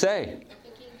what did he say?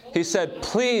 He said,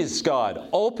 please, God,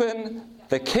 open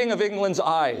the King of England's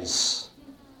eyes.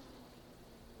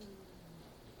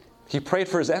 He prayed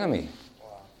for his enemy.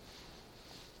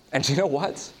 And you know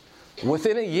what?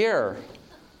 Within a year,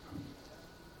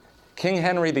 King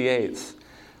Henry VIII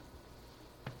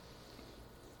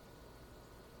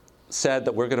said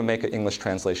that we're going to make an English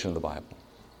translation of the Bible.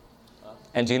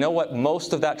 And do you know what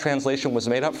most of that translation was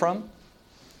made up from?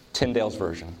 Tyndale's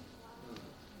version.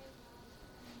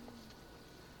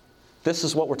 This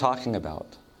is what we're talking about.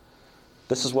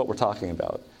 This is what we're talking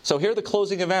about. So here are the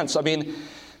closing events.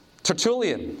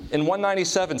 Tertullian in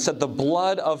 197 said, the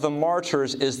blood of the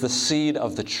martyrs is the seed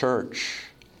of the church.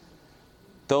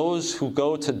 Those who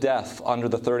go to death under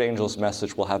the third angel's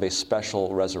message will have a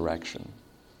special resurrection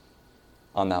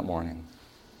on that morning.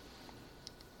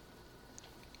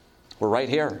 We're right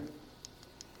here.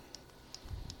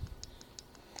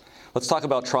 Let's talk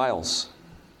about trials.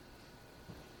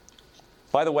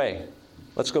 By the way,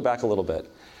 let's go back a little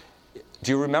bit.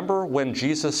 Do you remember when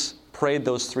Jesus prayed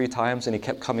those 3 times and he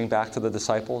kept coming back to the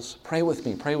disciples? Pray with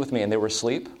me, and they were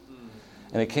asleep.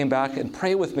 And he came back and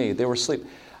pray with me, they were asleep.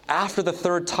 after the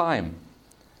third time,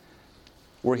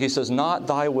 where he says, not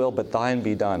thy will, but thine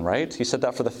be done, right? He said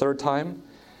that for the third time.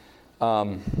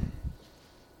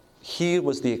 He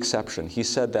was the exception. He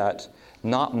said that,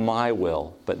 not my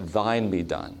will, but thine be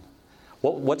done.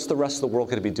 What's the rest of the world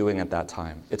going to be doing at that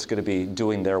time? It's going to be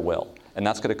doing their will. And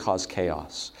that's going to cause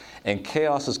chaos. And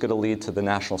chaos is going to lead to the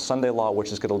National Sunday Law,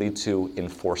 which is going to lead to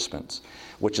enforcement.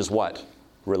 Which is what?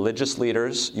 Religious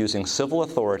leaders using civil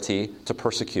authority to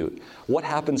persecute. What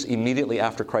happens immediately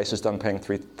after Christ is done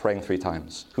praying three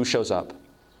times? Who shows up?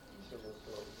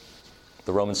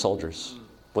 The Roman soldiers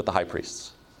with the high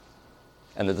priests.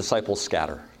 And the disciples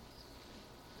scatter.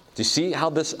 Do you see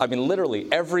how this,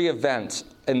 literally every event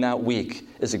in that week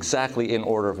is exactly in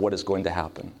order of what is going to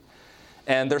happen.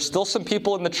 And there's still some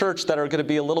people in the church that are going to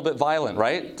be a little bit violent,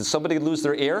 right? Did somebody lose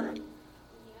their ear?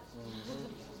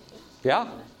 Yeah?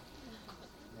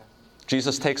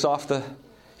 Jesus takes off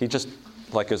he just,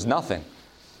 like is nothing,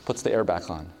 puts the ear back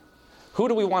on. Who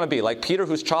do we want to be? Like Peter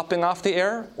who's chopping off the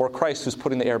ear, or Christ who's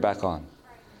putting the ear back on?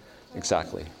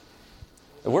 Exactly.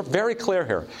 We're very clear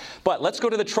here. But let's go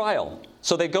to the trial.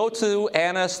 So they go to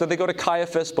Annas, then they go to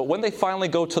Caiaphas, but when they finally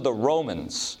go to the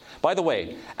Romans, by the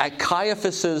way, at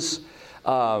Caiaphas's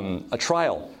a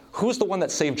trial, who's the one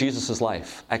that saved Jesus'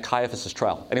 life at Caiaphas's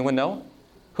trial? Anyone know?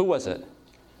 Who was it?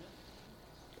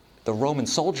 The Roman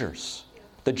soldiers.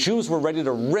 The Jews were ready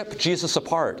to rip Jesus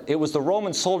apart. It was the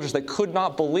Roman soldiers that could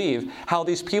not believe how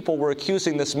these people were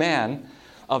accusing this man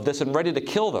of this and ready to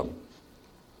kill them.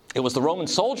 It was the Roman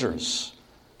soldiers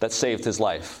that saved his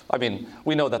life.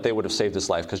 We know that they would have saved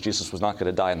his life because Jesus was not going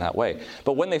to die in that way.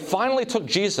 But when they finally took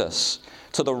Jesus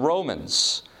to the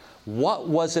Romans, what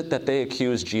was it that they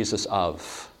accused Jesus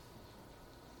of?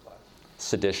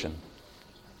 Sedition.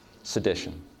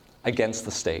 Sedition against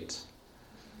the state.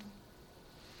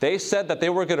 They said that they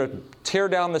were going to tear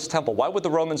down this temple. Why would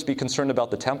the Romans be concerned about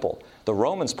the temple? The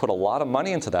Romans put a lot of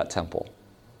money into that temple.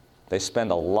 They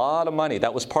spend a lot of money.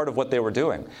 That was part of what they were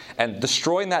doing. And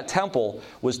destroying that temple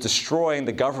was destroying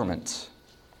the government.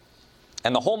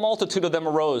 And the whole multitude of them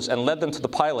arose and led them to the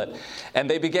Pilate. And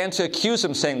they began to accuse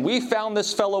him, saying, we found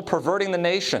this fellow perverting the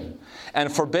nation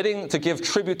and forbidding to give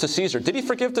tribute to Caesar. Did he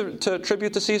forgive to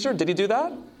tribute to Caesar? Did he do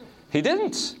that? He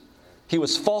didn't. He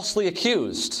was falsely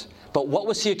accused. But what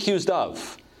was he accused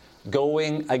of?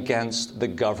 Going against the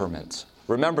government.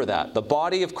 Remember that. The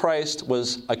body of Christ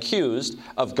was accused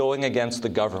of going against the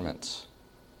government.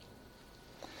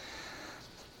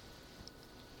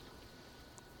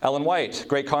 Ellen White,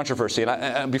 great controversy.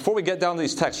 And before we get down to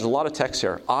these texts, there's a lot of texts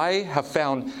here. I have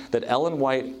found that Ellen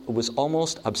White was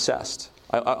almost obsessed.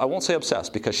 I won't say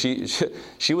obsessed because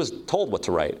she was told what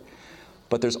to write.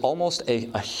 But there's almost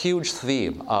a huge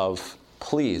theme of,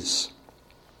 please,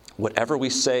 whatever we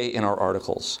say in our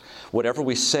articles, whatever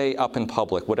we say up in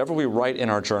public, whatever we write in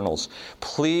our journals,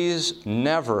 please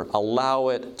never allow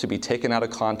it to be taken out of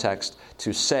context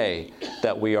to say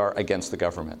that we are against the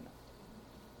government.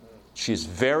 She's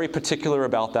very particular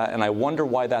about that, and I wonder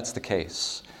why that's the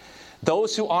case.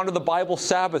 Those who honor the Bible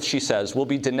Sabbath, she says, will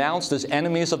be denounced as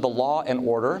enemies of the law and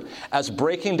order, as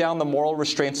breaking down the moral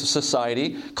restraints of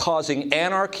society, causing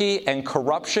anarchy and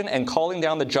corruption, and calling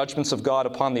down the judgments of God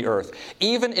upon the earth.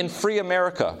 Even in free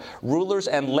America, rulers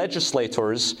and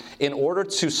legislators, in order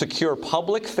to secure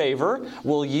public favor,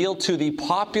 will yield to the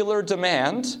popular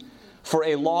demand for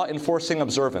a law enforcing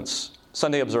observance,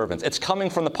 Sunday observance. It's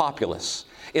coming from the populace.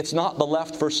 It's not the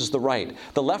left versus the right.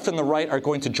 The left and the right are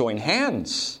going to join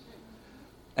hands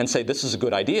and say, this is a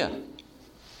good idea.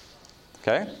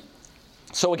 Okay?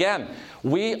 So again,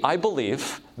 I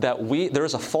believe that there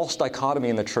is a false dichotomy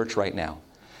in the church right now.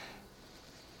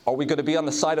 Are we going to be on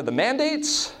the side of the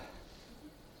mandates?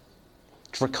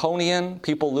 Draconian,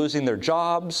 people losing their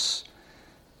jobs.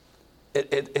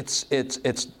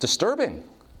 It's disturbing,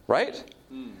 right?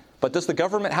 But does the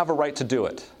government have a right to do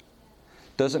it?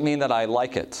 Doesn't mean that I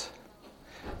like it.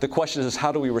 The question is,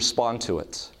 how do we respond to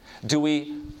it? Do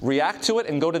we react to it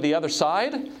and go to the other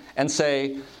side and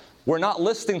say, we're not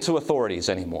listening to authorities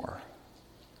anymore?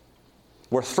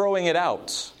 We're throwing it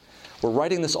out. We're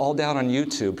writing this all down on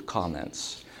YouTube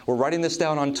comments. We're writing this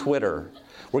down on Twitter.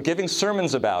 We're giving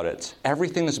sermons about it.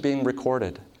 Everything is being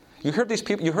recorded. You heard these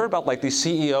people, you heard about like these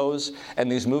CEOs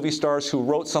and these movie stars who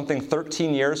wrote something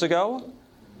 13 years ago,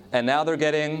 and now they're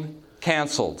getting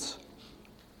canceled.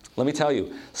 Let me tell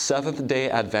you,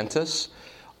 Seventh-day Adventists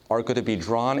are going to be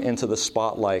drawn into the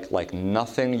spotlight like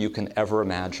nothing you can ever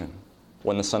imagine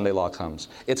when the Sunday law comes.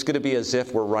 It's going to be as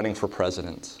if we're running for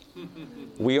president.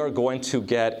 We are going to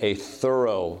get a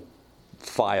thorough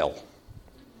file.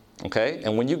 Okay?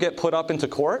 And when you get put up into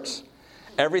court,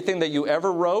 everything that you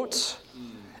ever wrote,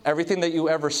 everything that you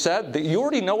ever said, that you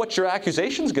already know what your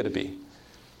accusation is going to be.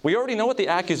 We already know what the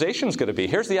accusation is going to be.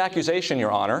 Here's the accusation,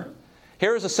 Your Honor.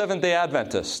 Here is a Seventh-day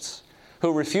Adventist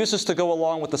who refuses to go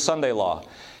along with the Sunday law.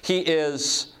 He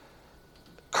is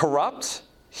corrupt.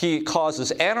 He causes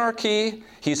anarchy.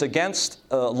 He's against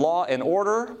law and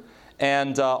order,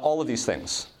 and all of these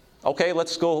things. Okay,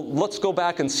 let's go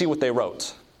back and see what they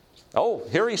wrote. Oh,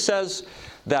 here he says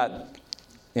that,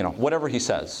 whatever he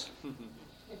says.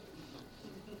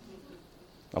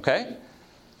 Okay?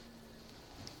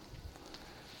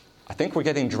 I think we're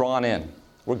getting drawn in.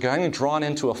 We're getting drawn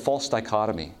into a false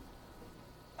dichotomy.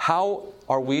 How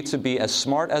are we to be as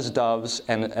smart as doves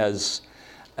and as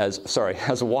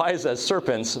wise as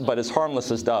serpents, but as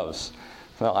harmless as doves?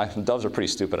 Well, doves are pretty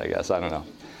stupid, I guess. I don't know.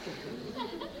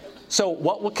 So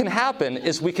what can happen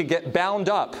is we could get bound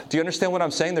up. Do you understand what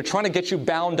I'm saying? They're trying to get you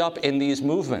bound up in these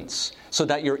movements so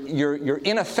that you're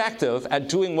ineffective at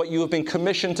doing what you have been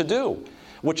commissioned to do,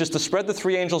 which is to spread the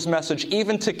three angels' message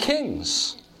even to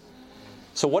kings.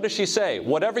 So what does she say?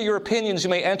 Whatever your opinions you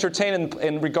may entertain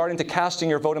in regarding to casting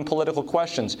your vote in political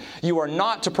questions, you are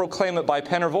not to proclaim it by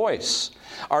pen or voice.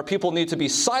 Our people need to be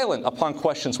silent upon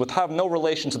questions which have no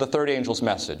relation to the third angel's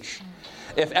message.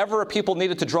 If ever a people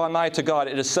needed to draw nigh to God,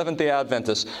 it is Seventh-day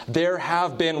Adventists. There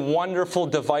have been wonderful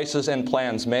devices and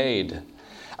plans made.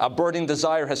 A burning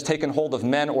desire has taken hold of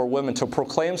men or women to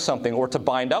proclaim something or to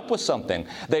bind up with something.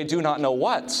 They do not know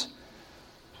what.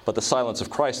 But the silence of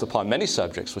Christ upon many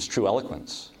subjects was true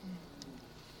eloquence.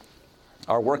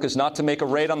 Our work is not to make a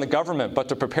raid on the government, but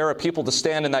to prepare a people to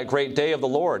stand in that great day of the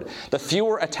Lord. The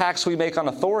fewer attacks we make on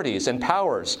authorities and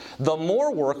powers, the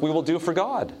more work we will do for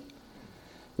God.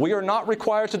 We are not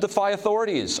required to defy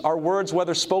authorities. Our words,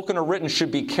 whether spoken or written,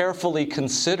 should be carefully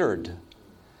considered.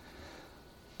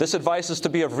 This advice is to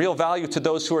be of real value to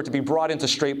those who are to be brought into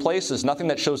straight places. Nothing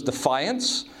that shows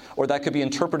defiance or that could be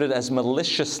interpreted as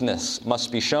maliciousness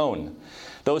must be shown.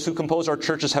 Those who compose our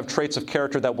churches have traits of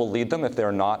character that will lead them, if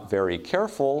they're not very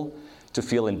careful, to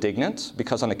feel indignant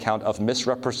because on account of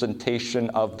misrepresentation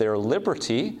of their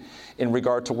liberty in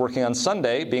regard to working on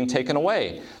Sunday being taken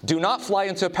away. Do not fly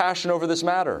into a passion over this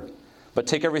matter, but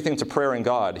take everything to prayer in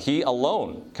God. He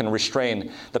alone can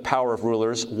restrain the power of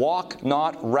rulers. Walk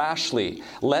not rashly.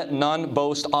 Let none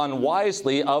boast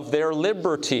unwisely of their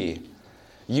liberty,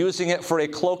 using it for a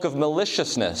cloak of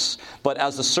maliciousness. But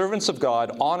as the servants of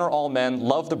God, honor all men,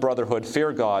 love the brotherhood,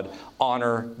 fear God,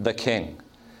 honor the king.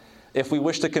 If we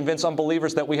wish to convince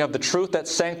unbelievers that we have the truth that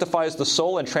sanctifies the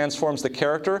soul and transforms the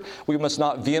character, we must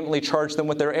not vehemently charge them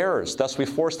with their errors. Thus we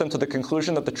force them to the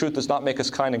conclusion that the truth does not make us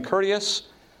kind and courteous,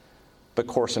 but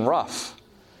coarse and rough.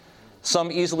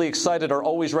 Some easily excited are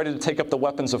always ready to take up the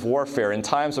weapons of warfare. In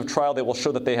times of trial they will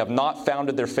show that they have not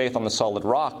founded their faith on the solid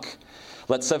rock.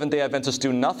 Let Seventh-day Adventists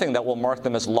do nothing that will mark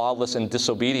them as lawless and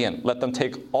disobedient. Let them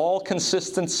take all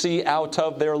consistency out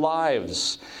of their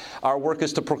lives. Our work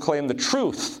is to proclaim the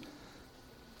truth,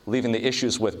 leaving the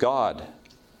issues with God.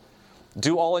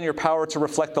 Do all in your power to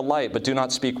reflect the light, but do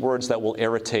not speak words that will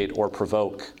irritate or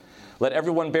provoke. Let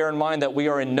everyone bear in mind that we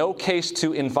are in no case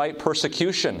to invite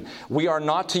persecution. We are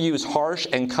not to use harsh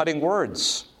and cutting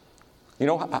words. You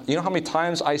know how many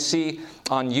times I see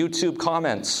on YouTube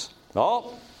comments,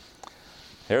 oh,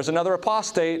 here's another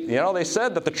apostate. They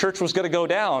said that the church was going to go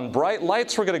down. Bright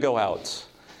lights were going to go out.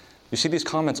 You see these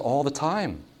comments all the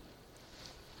time.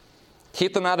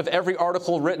 Keep them out of every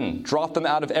article written. Drop them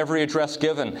out of every address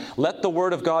given. Let the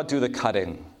word of God do the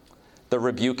cutting, the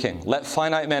rebuking. Let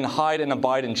finite men hide and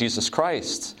abide in Jesus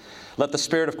Christ. Let the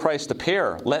Spirit of Christ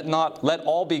appear. Let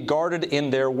all be guarded in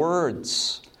their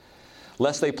words,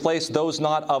 lest they place those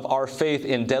not of our faith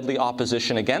in deadly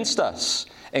opposition against us,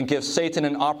 and give Satan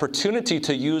an opportunity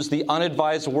to use the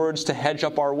unadvised words to hedge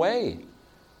up our way.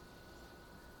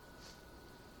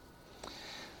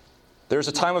 There is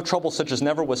a time of trouble such as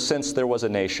never was since there was a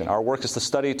nation. Our work is to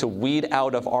study to weed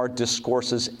out of our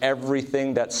discourses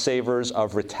everything that savors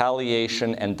of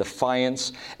retaliation and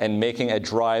defiance and making a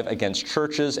drive against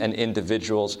churches and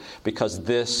individuals, because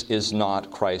this is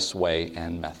not Christ's way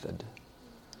and method.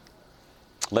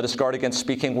 Let us guard against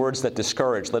speaking words that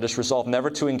discourage. Let us resolve never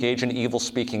to engage in evil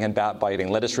speaking and backbiting.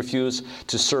 Let us refuse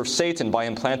to serve Satan by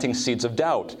implanting seeds of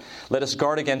doubt. Let us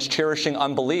guard against cherishing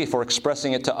unbelief or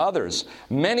expressing it to others.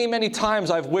 Many, many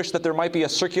times I've wished that there might be a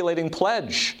circulating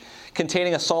pledge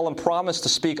containing a solemn promise to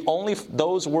speak only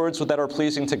those words that are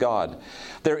pleasing to God.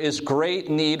 There is great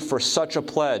need for such a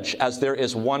pledge as there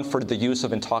is one for the use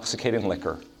of intoxicating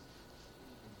liquor.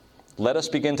 Let us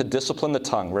begin to discipline the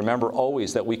tongue. Remember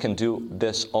always that we can do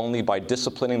this only by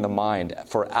disciplining the mind.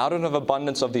 For out of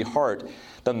abundance of the heart,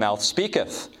 the mouth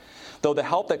speaketh. Though the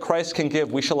help that Christ can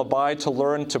give, we shall abide to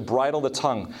learn to bridle the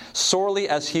tongue. Sorely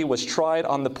as he was tried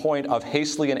on the point of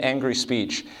hastily and angry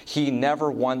speech, he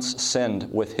never once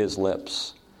sinned with his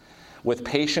lips. With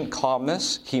patient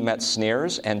calmness, he met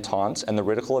sneers and taunts and the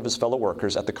ridicule of his fellow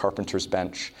workers at the carpenter's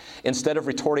bench. Instead of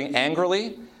retorting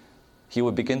angrily, he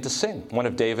would begin to sing one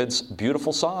of David's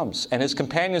beautiful psalms, and his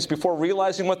companions, before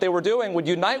realizing what they were doing, would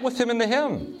unite with him in the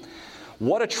hymn.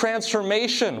 What a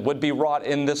transformation would be wrought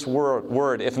in this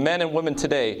word if men and women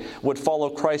today would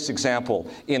follow Christ's example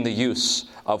in the use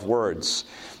of words.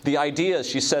 The ideas,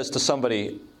 she says to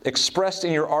somebody, expressed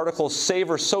in your article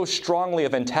savor so strongly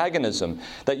of antagonism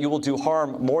that you will do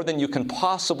harm more than you can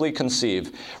possibly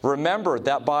conceive. Remember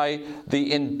that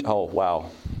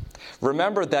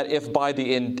if by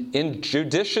the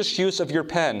injudicious use of your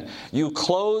pen you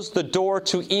close the door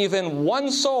to even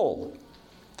one soul,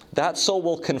 that soul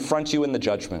will confront you in the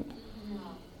judgment.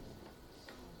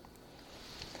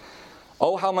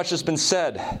 Oh, how much has been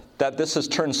said that this has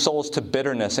turned souls to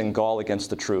bitterness and gall against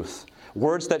the truth.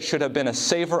 Words that should have been a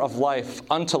savor of life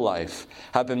unto life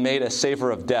have been made a savor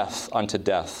of death unto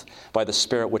death by the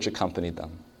Spirit which accompanied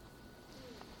them.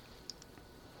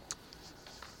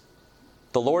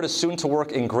 The Lord is soon to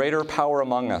work in greater power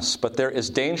among us, but there is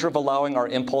danger of allowing our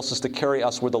impulses to carry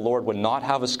us where the Lord would not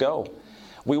have us go.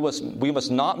 We must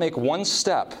not make one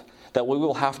step that we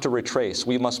will have to retrace.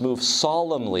 We must move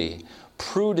solemnly,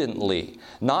 prudently,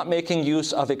 not making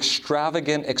use of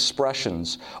extravagant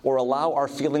expressions or allow our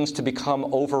feelings to become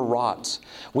overwrought.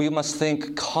 We must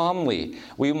think calmly.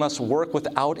 We must work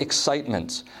without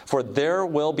excitement, for there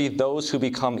will be those who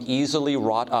become easily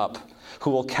wrought up, who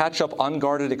will catch up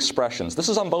unguarded expressions. This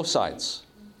is on both sides,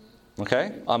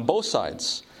 okay? On both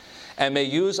sides. And may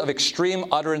use of extreme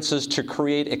utterances to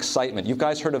create excitement. You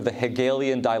guys heard of the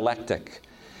Hegelian dialectic.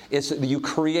 It's you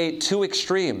create two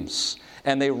extremes,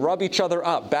 and they rub each other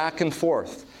up back and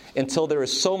forth until there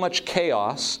is so much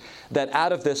chaos that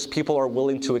out of this people are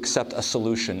willing to accept a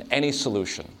solution, any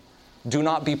solution. Do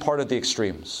not be part of the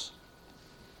extremes,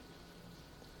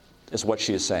 is what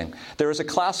she is saying. There is a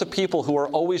class of people who are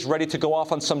always ready to go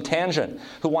off on some tangent,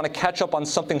 who want to catch up on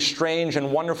something strange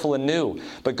and wonderful and new.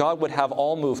 But God would have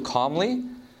all move calmly,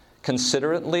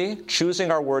 considerately, choosing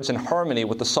our words in harmony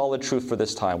with the solid truth for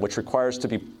this time, which requires to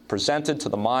be presented to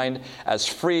the mind as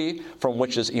free from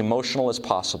which is emotional as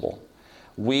possible.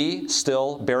 We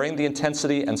still bearing the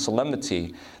intensity and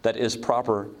solemnity that is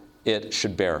proper it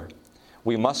should bear.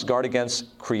 We must guard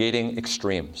against creating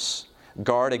extremes.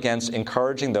 Guard against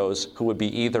encouraging those who would be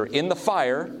either in the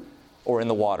fire or in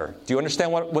the water. Do you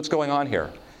understand what's going on here?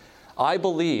 I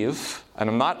believe, and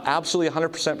I'm not absolutely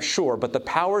 100% sure, but the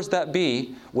powers that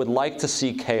be would like to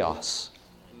see chaos.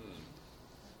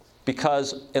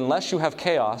 Because unless you have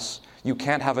chaos, you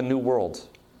can't have a new world.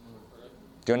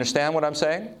 Do you understand what I'm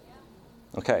saying?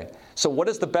 Okay. So what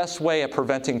is the best way at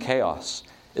preventing chaos?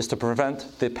 Is to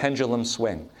prevent the pendulum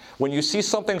swing. When you see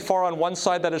something far on one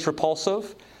side that is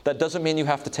repulsive, that doesn't mean you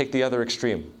have to take the other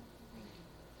extreme.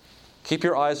 Keep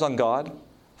your eyes on God.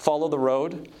 Follow the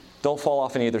road. Don't fall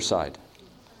off on either side.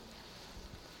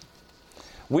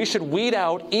 We should weed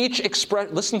out each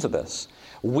expression. Listen to this.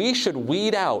 We should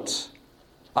weed out.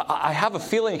 I have a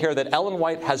feeling here that Ellen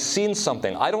White has seen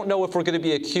something. I don't know if we're going to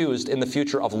be accused in the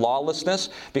future of lawlessness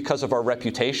because of our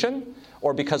reputation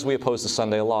or because we oppose the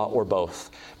Sunday law, or both.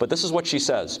 But this is what she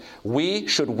says. We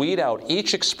should weed out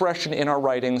each expression in our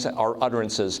writings, our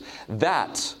utterances,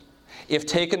 that, if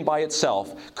taken by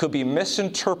itself, could be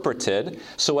misinterpreted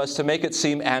so as to make it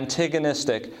seem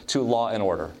antagonistic to law and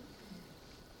order.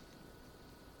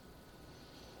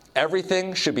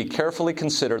 Everything should be carefully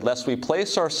considered, lest we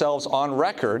place ourselves on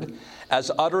record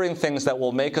as uttering things that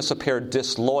will make us appear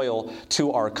disloyal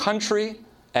to our country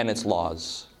and its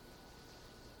laws.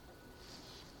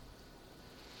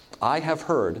 I have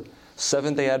heard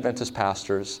Seventh-day Adventist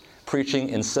pastors preaching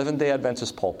in Seventh-day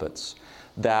Adventist pulpits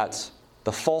that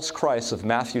the false Christ of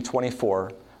Matthew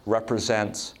 24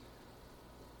 represents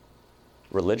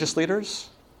religious leaders,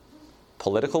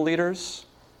 political leaders,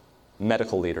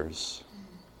 medical leaders.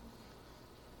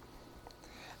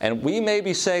 And we may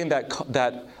be saying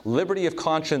that liberty of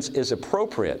conscience is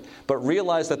appropriate, but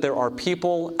realize that there are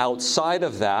people outside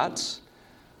of that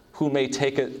who may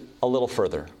take it a little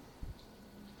further.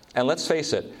 And let's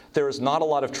face it, there is not a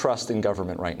lot of trust in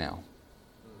government right now.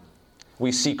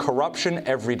 We see corruption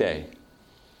every day.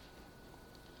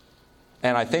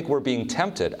 And I think we're being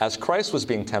tempted, as Christ was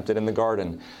being tempted in the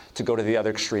garden, to go to the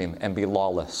other extreme and be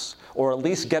lawless, or at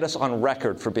least get us on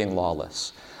record for being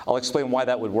lawless. I'll explain why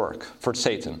that would work for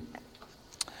Satan.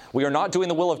 We are not doing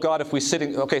the will of God if we sit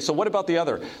in... Okay, so what about the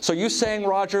other? So you saying,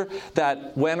 Roger,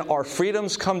 that when our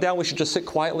freedoms come down, we should just sit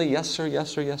quietly? Yes, sir, yes,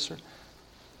 sir, yes, sir.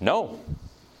 No.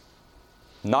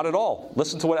 Not at all.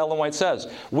 Listen to what Ellen White says.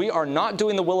 We are not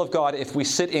doing the will of God if we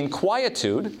sit in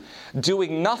quietude,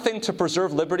 doing nothing to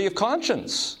preserve liberty of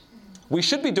conscience. We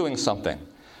should be doing something.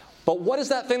 But what is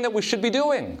that thing that we should be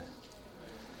doing?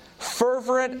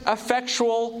 Fervent,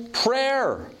 effectual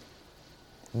prayer.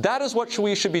 That is what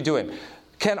we should be doing.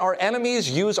 Can our enemies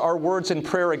use our words in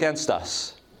prayer against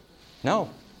us? No.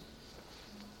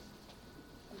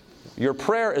 Your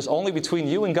prayer is only between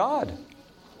you and God.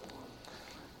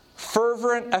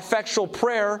 Fervent, effectual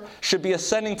prayer should be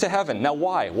ascending to heaven. Now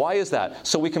why? Why is that?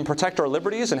 So we can protect our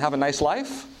liberties and have a nice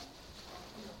life?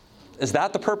 Is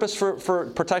that the purpose for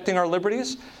protecting our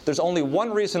liberties? There's only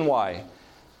one reason why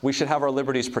we should have our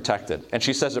liberties protected. And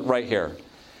she says it right here.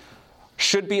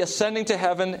 Should be ascending to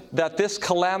heaven that this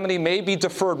calamity may be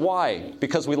deferred. Why?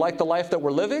 Because we like the life that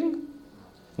we're living?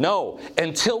 No.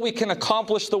 Until we can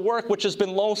accomplish the work which has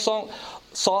been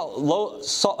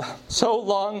so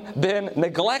long been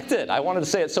neglected. I wanted to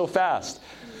say it so fast.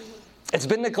 It's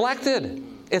been neglected.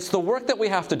 It's the work that we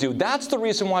have to do. That's the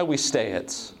reason why we stay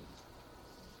it.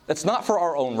 It's not for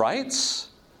our own rights.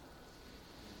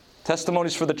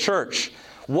 Testimonies for the church.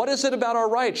 What is it about our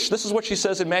rights? This is what she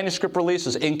says in manuscript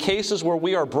releases. In cases where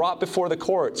we are brought before the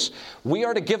courts, we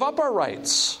are to give up our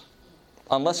rights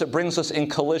unless it brings us in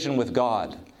collision with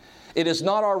God. It is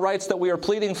not our rights that we are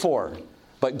pleading for,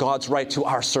 but God's right to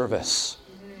our service.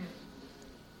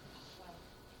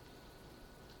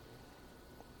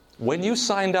 When you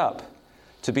signed up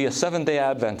to be a Seventh-day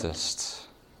Adventist,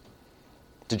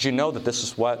 did you know that this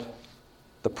is what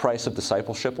the price of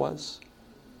discipleship was?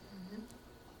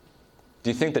 Do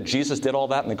you think that Jesus did all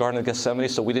that in the Garden of Gethsemane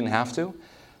so we didn't have to?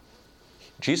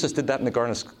 Jesus did that in the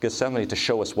Garden of Gethsemane to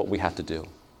show us what we have to do.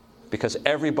 Because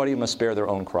everybody must bear their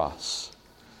own cross.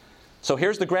 So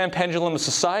here's the grand pendulum of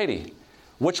society.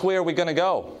 Which way are we going to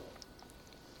go?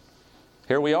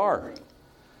 Here we are.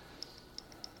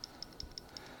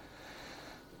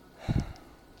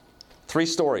 Three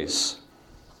stories.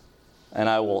 And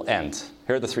I will end.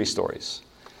 Here are the three stories.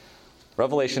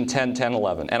 Revelation 10, 10,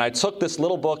 11. And I took this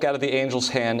little book out of the angel's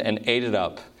hand and ate it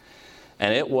up.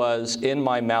 And it was in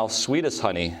my mouth sweet as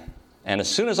honey. And as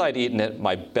soon as I'd eaten it,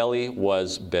 my belly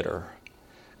was bitter.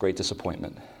 Great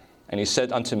disappointment. And he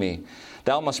said unto me,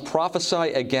 Thou must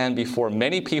prophesy again before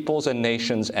many peoples and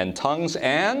nations and tongues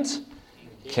and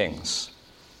kings.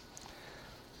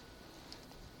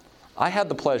 I had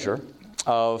the pleasure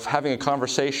of having a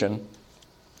conversation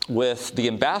with the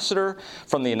ambassador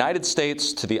from the United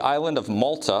States to the island of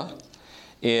Malta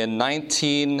in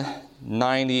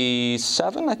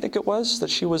 1997, I think it was,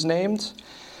 that she was named.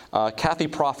 Kathy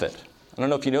Prophet. I don't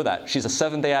know if you know that. She's a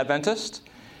Seventh-day Adventist,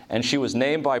 and she was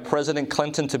named by President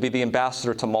Clinton to be the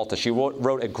ambassador to Malta. She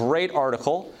wrote a great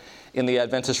article in the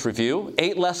Adventist Review,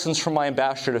 8 Lessons from My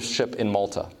Ambassadorship in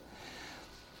Malta.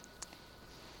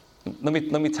 Let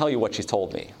me tell you what she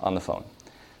told me on the phone.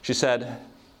 She said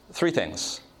 3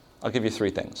 things. I'll give you 3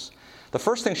 things. The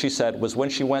first thing she said was when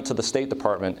she went to the State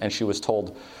Department and she was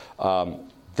told,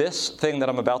 this thing that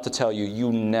I'm about to tell you,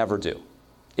 you never do.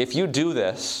 If you do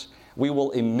this, we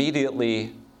will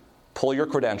immediately pull your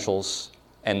credentials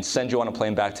and send you on a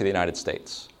plane back to the United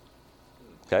States.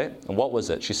 Okay? And what was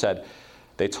it? She said,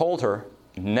 they told her,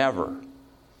 never,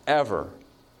 ever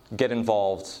get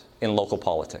involved in local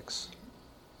politics.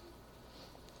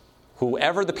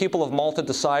 Whoever the people of Malta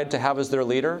decide to have as their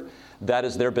leader, that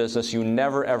is their business. You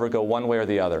never, ever go one way or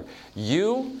the other.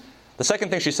 The second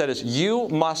thing she said is, you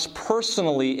must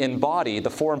personally embody the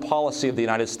foreign policy of the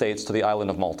United States to the island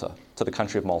of Malta, to the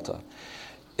country of Malta.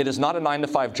 It is not a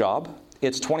 9-to-5 job.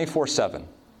 It's 24/7.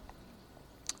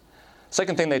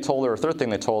 Second thing they told her, or third thing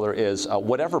they told her is,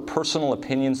 whatever personal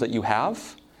opinions that you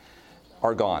have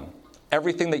are gone.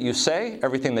 Everything that you say,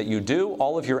 everything that you do,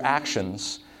 all of your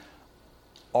actions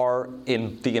are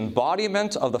in the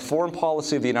embodiment of the foreign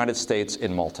policy of the United States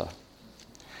in Malta.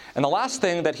 And the last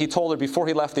thing that he told her before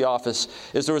he left the office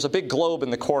is there was a big globe in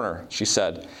the corner, she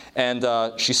said. And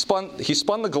he spun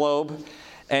the globe,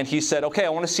 and he said, okay, I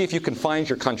want to see if you can find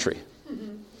your country.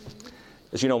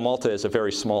 As you know, Malta is a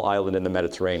very small island in the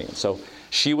Mediterranean. So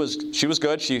she was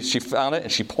good. She found it,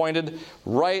 and she pointed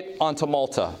right onto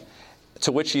Malta,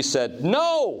 to which he said,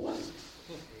 no!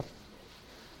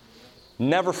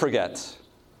 Never forget.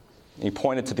 He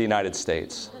pointed to the United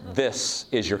States. This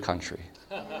is your country.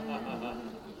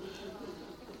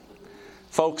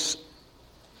 Folks,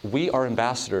 we are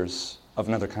ambassadors of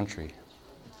another country.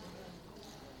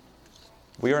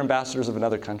 We are ambassadors of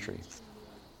another country.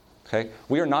 Okay?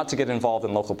 We are not to get involved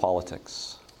in local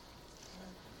politics.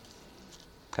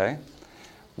 Okay?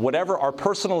 Whatever our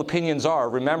personal opinions are,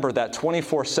 remember that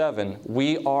 24/7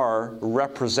 we are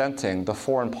representing the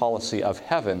foreign policy of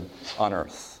heaven on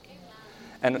earth.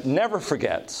 And never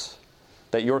forget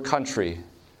that your country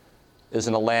is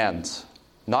in a land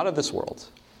not of this world,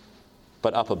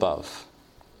 but up above.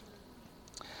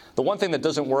 The one thing that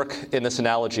doesn't work in this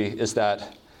analogy is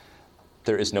that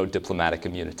there is no diplomatic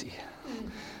immunity.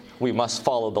 We must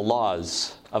follow the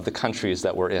laws of the countries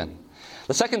that we're in.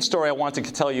 The second story I wanted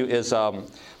to tell you is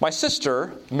my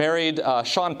sister married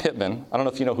Sean Pittman. I don't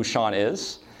know if you know who Sean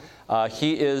is.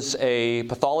 He is a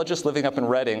pathologist living up in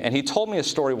Reading, and he told me a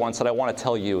story once that I want to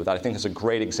tell you that I think is a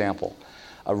great example,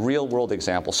 a real-world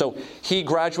example. So he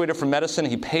graduated from medicine.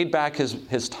 He paid back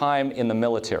his time in the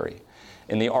military,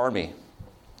 in the Army.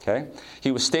 Okay?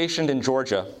 He was stationed in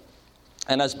Georgia.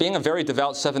 And as being a very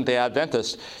devout Seventh-day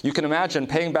Adventist, you can imagine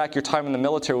paying back your time in the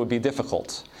military would be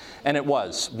difficult. And it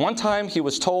was. One time he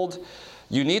was told,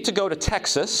 you need to go to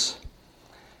Texas,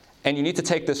 and you need to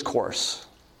take this course.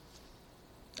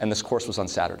 And this course was on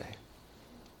Saturday.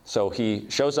 So he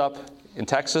shows up in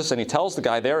Texas, and he tells the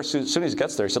guy there, as soon as he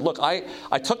gets there, he said, look, I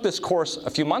took this course a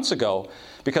few months ago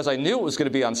because I knew it was going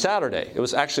to be on Saturday. It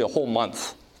was actually a whole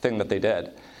month thing that they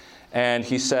did. And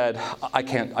he said, I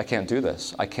can't do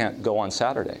this. I can't go on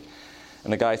Saturday.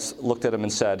 And the guy looked at him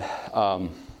and said,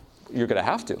 you're going to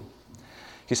have to.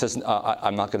 He says,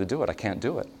 I'm not going to do it. I can't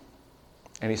do it.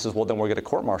 And he says, well, then we're going to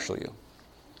court-martial you.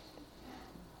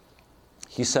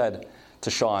 He said to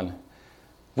Sean,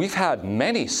 we've had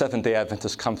many Seventh-day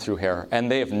Adventists come through here,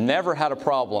 and they have never had a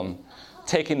problem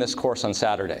taking this course on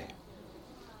Saturday.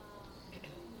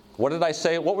 What did I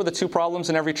say? What were the two problems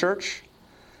in every church?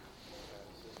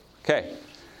 Okay.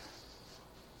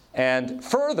 And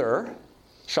further,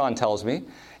 Sean tells me,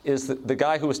 is the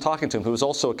guy who was talking to him, who was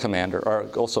also a commander, or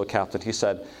also a captain, he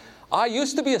said, I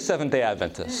used to be a Seventh-day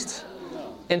Adventist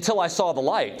until I saw the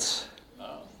light.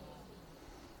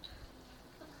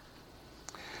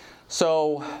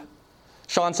 So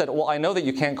Sean said, well, I know that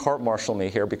you can't court-martial me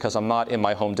here because I'm not in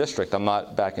my home district. I'm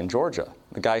not back in Georgia.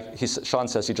 Sean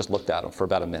says he just looked at him for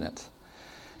about a minute.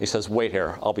 He says, wait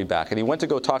here, I'll be back. And he went to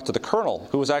go talk to the colonel,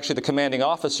 who was actually the commanding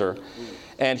officer.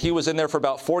 And he was in there for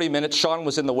about 40 minutes. Sean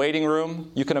was in the waiting room.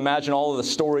 You can imagine all of the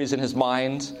stories in his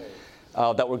mind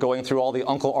that were going through, all the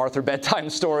Uncle Arthur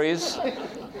bedtime stories.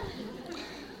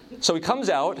 So he comes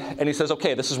out and he says,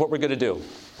 okay, this is what we're going to do.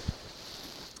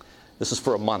 This is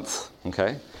for a month,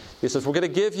 okay? He says, we're going to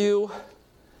give you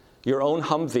your own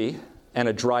Humvee and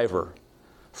a driver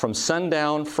from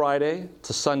sundown Friday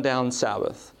to sundown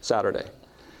Saturday.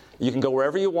 You can go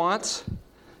wherever you want.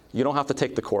 You don't have to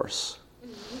take the course.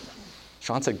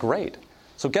 Sean said, great.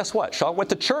 So guess what? Sean went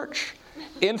to church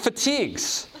in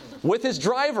fatigues with his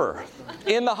driver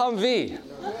in the Humvee.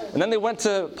 And then they went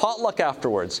to potluck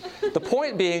afterwards. The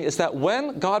point being is that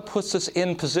when God puts us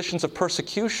in positions of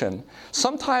persecution,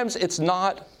 sometimes it's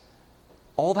not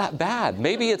all that bad.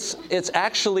 Maybe it's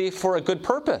actually for a good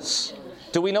purpose.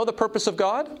 Do we know the purpose of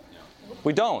God?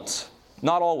 We don't.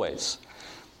 Not always.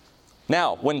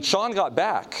 Now, when Sean got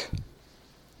back,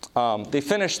 they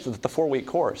finished the 4-week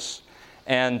course.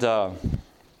 And so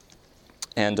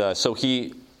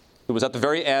it was at the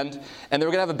very end, and they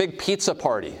were going to have a big pizza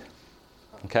party.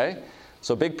 Okay?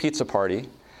 So big pizza party.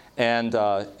 And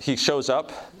he shows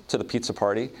up to the pizza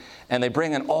party, and they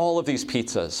bring in all of these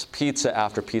pizzas, pizza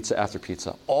after pizza after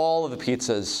pizza. All of the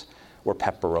pizzas were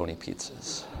pepperoni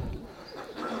pizzas.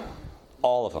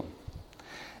 All of them.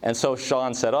 And so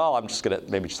Sean said, I'm just going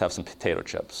to maybe just have some potato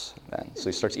chips. And so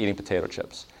he starts eating potato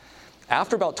chips.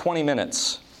 After about 20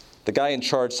 minutes, the guy in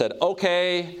charge said,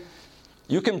 okay,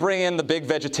 you can bring in the big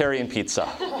vegetarian pizza.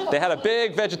 They had a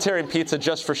big vegetarian pizza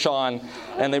just for Sean,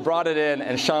 and they brought it in,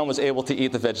 and Sean was able to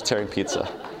eat the vegetarian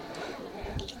pizza.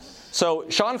 So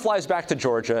Sean flies back to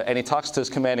Georgia, and he talks to his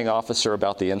commanding officer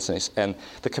about the incident. And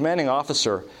the commanding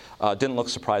officer didn't look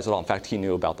surprised at all. In fact, he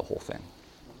knew about the whole thing.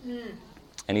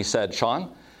 And he said,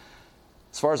 Sean,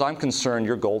 as far as I'm concerned,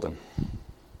 you're golden.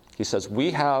 He says,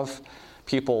 we have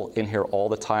people in here all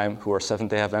the time who are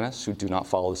Seventh-day Adventists who do not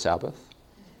follow the Sabbath,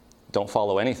 don't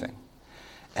follow anything.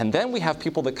 And then we have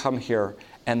people that come here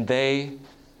and they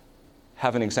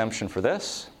have an exemption for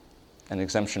this, an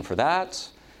exemption for that,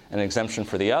 an exemption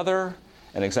for the other,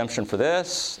 an exemption for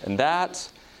this and that.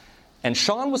 And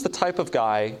Sean was the type of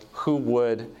guy who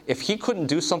would, if he couldn't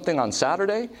do something on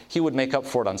Saturday, he would make up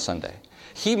for it on Sunday.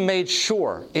 He made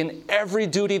sure in every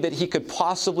duty that he could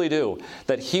possibly do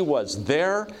that he was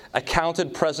there,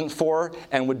 accounted, present for,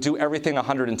 and would do everything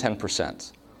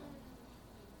 110%.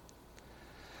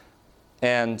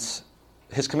 And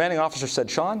his commanding officer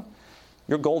said, Sean,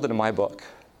 you're golden in my book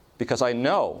because I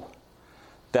know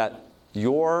that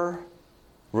your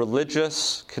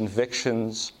religious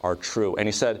convictions are true. And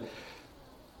he said,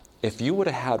 if you would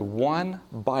have had one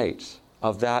bite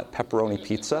of that pepperoni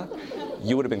pizza,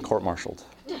 you would have been court-martialed.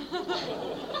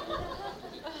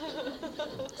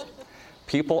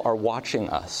 People are watching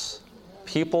us.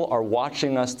 People are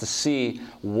watching us to see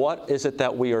what is it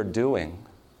that we are doing.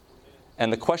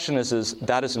 And the question is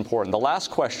that is important. The last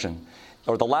question,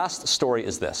 or the last story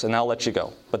is this, and I'll let you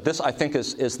go. But this, I think,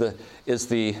 is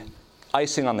the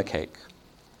icing on the cake.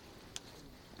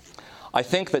 I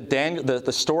think that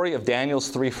the story of Daniel's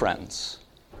 3 friends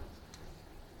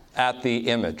at the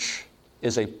image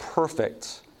is a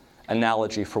perfect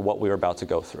analogy for what we are about to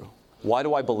go through. Why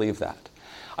do I believe that?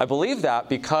 I believe that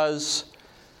because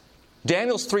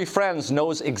Daniel's 3 friends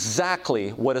knows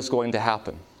exactly what is going to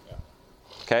happen.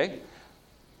 Okay?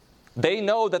 They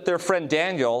know that their friend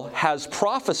Daniel has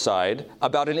prophesied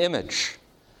about an image.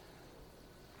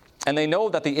 And they know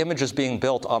that the image is being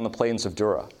built on the plains of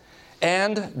Dura.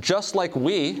 And just like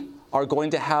we are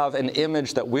going to have an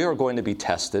image that we are going to be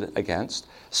tested against,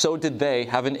 so did they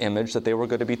have an image that they were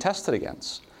going to be tested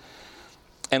against.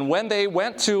 And when they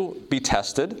went to be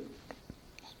tested,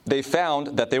 they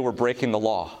found that they were breaking the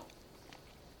law.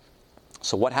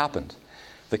 So what happened?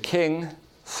 The king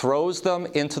throws them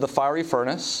into the fiery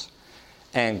furnace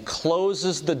and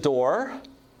closes the door.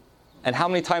 And how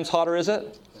many times hotter is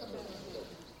it?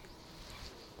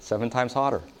 7 times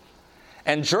hotter.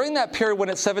 And during that period when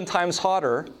it's 7 times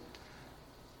hotter,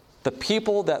 the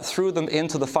people that threw them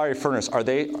into the fiery furnace, are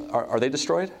they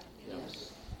destroyed?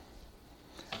 Yes.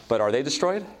 But are they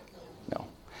destroyed? No.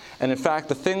 And in fact,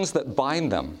 the things that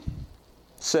bind them,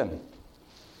 sin,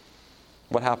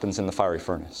 what happens in the fiery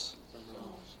furnace?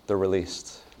 They're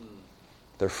released.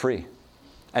 They're free.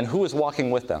 And who is walking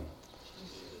with them?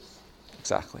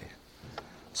 Exactly.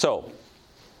 So,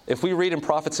 if we read in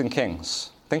Prophets and Kings,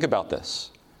 think about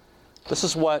this. This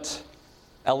is what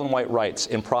Ellen White writes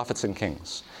in Prophets and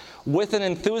Kings. With an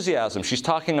enthusiasm, she's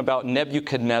talking about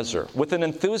Nebuchadnezzar, with an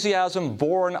enthusiasm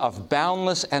born of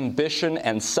boundless ambition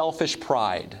and selfish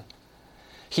pride,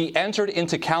 he entered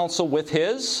into council with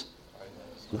his,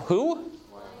 who?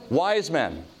 Wise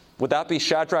men. Would that be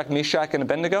Shadrach, Meshach, and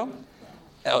Abednego?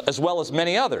 As well as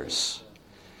many others.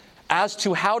 As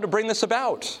to how to bring this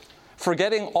about.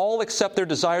 Forgetting all except their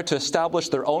desire to establish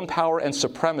their own power and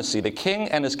supremacy, the king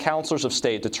and his counselors of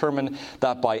state determined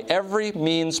that by every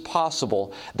means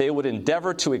possible they would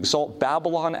endeavor to exalt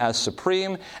Babylon as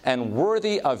supreme and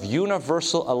worthy of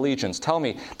universal allegiance. Tell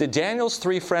me, did Daniel's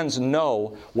 3 friends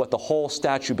know what the whole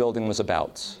statue building was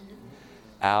about?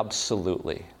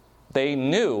 Absolutely. They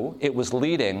knew it was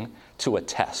leading to a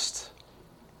test.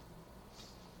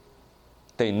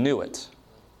 They knew it.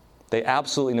 They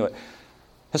absolutely knew it.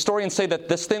 Historians say that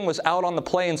this thing was out on the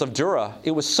plains of Dura.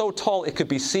 It was so tall it could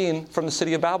be seen from the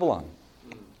city of Babylon.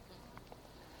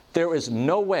 There is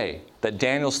no way that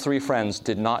Daniel's 3 friends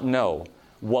did not know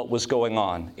what was going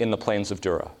on in the plains of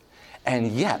Dura.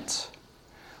 And yet,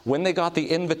 when they got the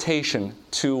invitation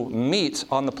to meet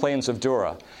on the plains of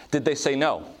Dura, did they say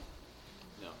no?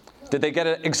 No. Did they get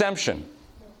an exemption?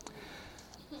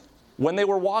 When they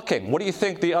were walking, what do you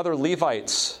think the other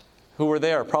Levites who were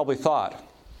there probably thought?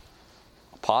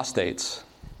 Apostates,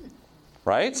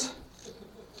 right?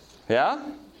 Yeah?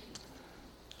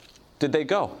 Did they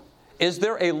go? Is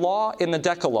there a law in the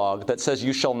Decalogue that says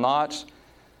you shall not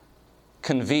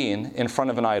convene in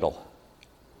front of an idol?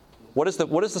 What does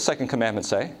the second commandment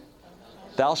say?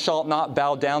 Thou shalt not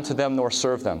bow down to them nor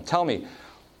serve them. Tell me,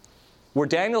 were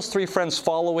Daniel's 3 friends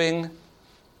following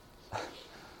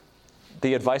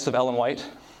the advice of Ellen White?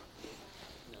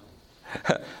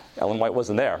 No. Ellen White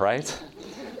wasn't there, right?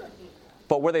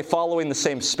 But were they following the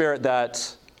same spirit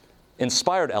that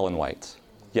inspired Ellen White?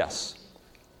 Yes.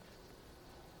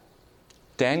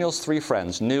 Daniel's 3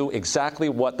 friends knew exactly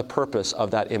what the purpose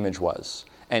of that image was.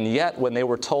 And yet, when they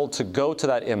were told to go to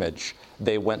that image,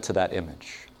 they went to that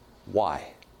image.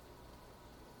 Why?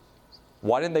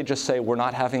 Why didn't they just say, we're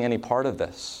not having any part of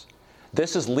this?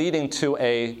 This is leading to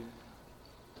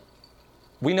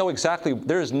we know exactly,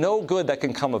 there is no good that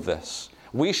can come of this.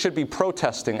 We should be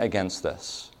protesting against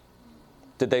this.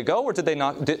 Did they go or did they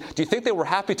not? Do you think they were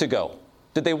happy to go?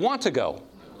 Did they want to go?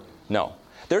 No.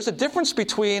 There's a difference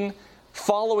between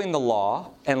following the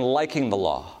law and liking the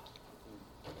law.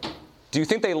 Do you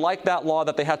think they liked that law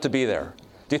that they had to be there?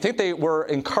 Do you think they were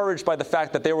encouraged by the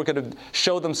fact that they were going to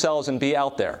show themselves and be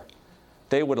out there?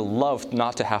 They would have loved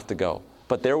not to have to go.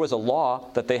 But there was a law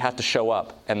that they had to show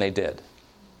up, and they did.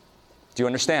 Do you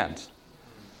understand?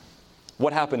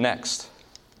 What happened next?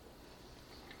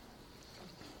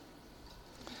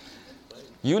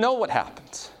 You know what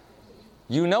happened.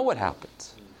 You know what happened.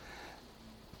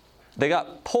 They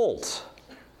got pulled.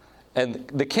 And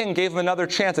the king gave them another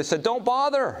chance. They said, don't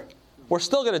bother. We're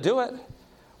still going to do it.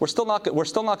 We're still not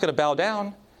going to bow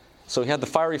down. So he had the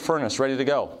fiery furnace ready to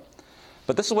go.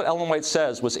 But this is what Ellen White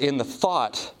says was in the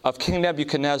thought of King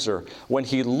Nebuchadnezzar when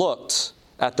he looked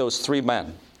at those three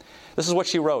men. This is what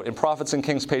she wrote in Prophets and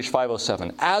Kings, page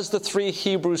 507. As the three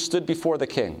Hebrews stood before the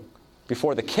king,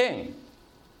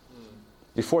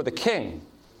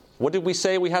 what did we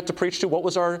say we had to preach to? What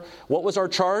was our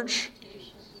charge?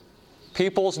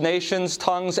 Peoples, nations,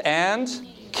 tongues, and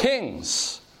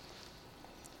kings.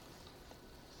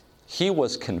 He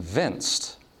was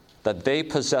convinced that they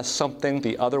possessed something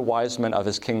the other wise men of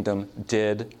his kingdom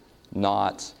did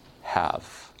not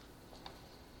have.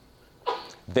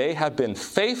 They have been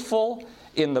faithful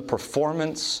in the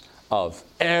performance of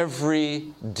every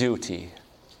duty.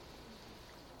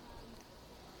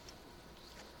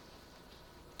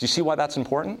 Do you see why that's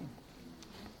important?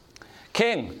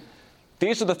 King,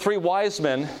 these are the three wise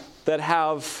men that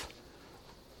have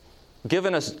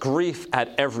given us grief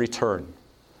at every turn.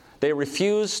 They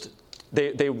refused,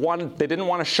 they didn't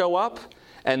want to show up,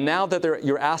 and now that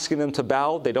you're asking them to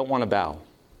bow, they don't want to bow.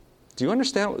 Do you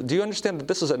understand that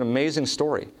this is an amazing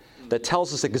story that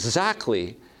tells us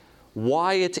exactly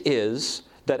why it is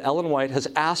that Ellen White has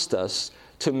asked us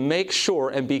to make sure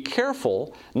and be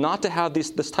careful not to have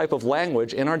this type of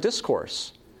language in our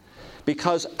discourse?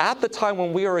 Because at the time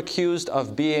when we are accused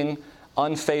of being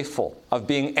unfaithful, of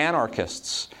being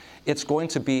anarchists, it's going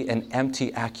to be an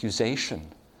empty accusation.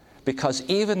 Because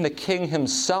even the king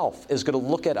himself is going to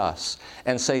look at us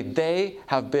and say, they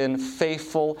have been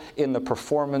faithful in the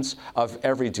performance of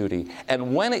every duty.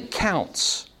 And when it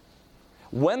counts,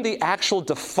 when the actual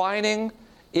defining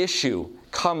issue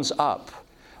comes up,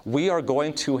 we are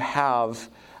going to have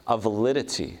a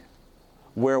validity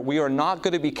where we are not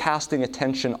going to be casting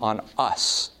attention on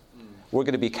us. We're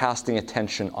going to be casting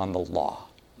attention on the law.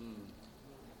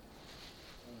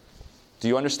 Do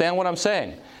you understand what I'm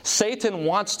saying? Satan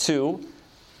wants to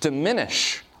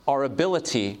diminish our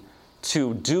ability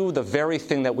to do the very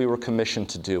thing that we were commissioned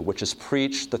to do, which is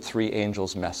preach the three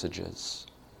angels' messages.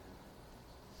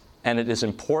 And it is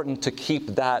important to keep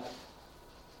that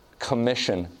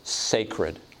commission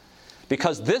sacred.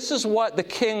 Because this is what the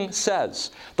king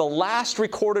says. The last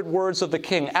recorded words of the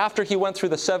king after he went through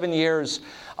the 7 years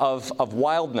of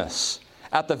wildness.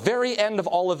 At the very end of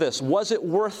all of this, was it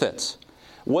worth it?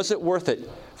 Was it worth it?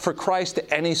 For Christ,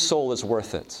 any soul is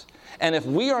worth it. And if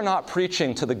we are not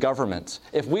preaching to the government,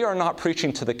 if we are not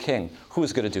preaching to the king, who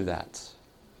is going to do that?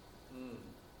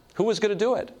 Who is going to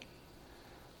do it?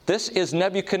 This is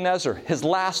Nebuchadnezzar, his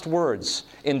last words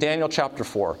in Daniel chapter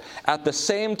 4. At the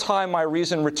same time my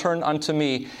reason returned unto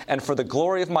me, and for the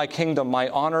glory of my kingdom my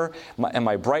honor and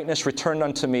my brightness returned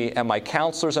unto me, and my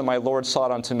counselors and my lords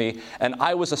sought unto me, and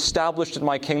I was established in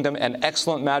my kingdom, and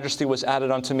excellent majesty was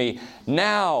added unto me.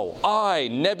 Now I,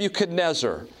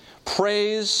 Nebuchadnezzar,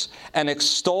 praise and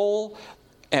extol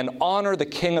and honor the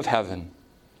King of heaven,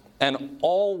 and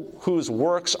all whose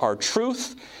works are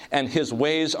truth, and his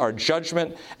ways are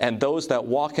judgment, and those that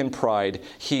walk in pride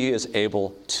he is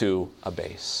able to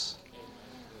abase.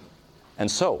 And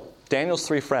so, Daniel's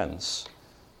three friends,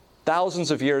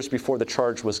 thousands of years before the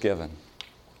charge was given,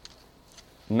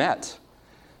 met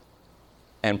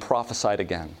and prophesied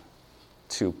again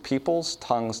to peoples,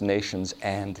 tongues, nations,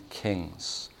 and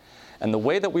kings. And the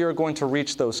way that we are going to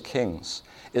reach those kings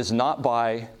is not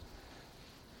by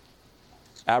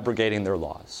abrogating their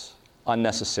laws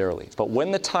unnecessarily. But when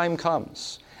the time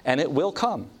comes, and it will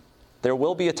come, there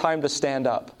will be a time to stand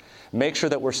up. Make sure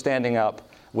that we're standing up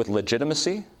with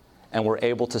legitimacy and we're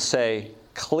able to say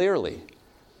clearly,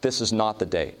 this is not the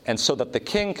day. And so that the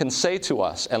king can say to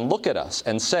us and look at us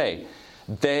and say,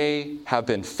 they have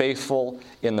been faithful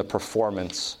in the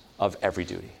performance of every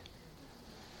duty.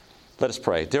 Let us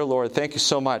pray. Dear Lord, thank you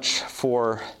so much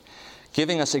for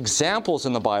giving us examples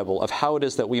in the Bible of how it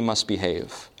is that we must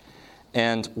behave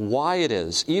and why it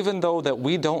is, even though that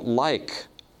we don't like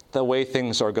the way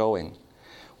things are going,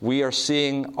 we are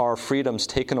seeing our freedoms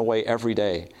taken away every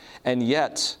day, and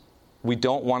yet we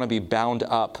don't want to be bound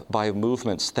up by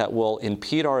movements that will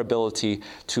impede our ability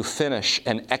to finish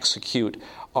and execute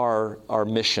our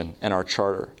mission and our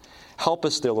charter. Help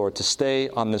us, dear Lord, to stay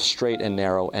on this straight and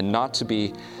narrow and not to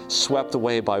be swept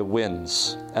away by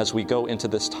winds as we go into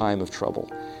this time of trouble,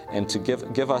 and to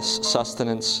give us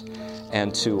sustenance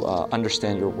and to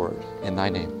understand your word. In thy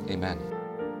name, amen.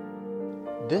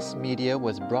 This media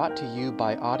was brought to you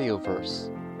by Audioverse,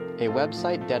 a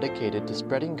website dedicated to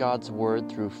spreading God's word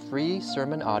through free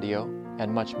sermon audio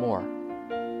and much more.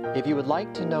 If you would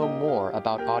like to know more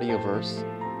about Audioverse,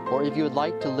 or if you would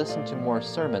like to listen to more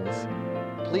sermons,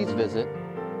 please visit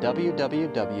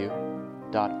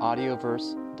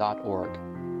www.audioverse.org.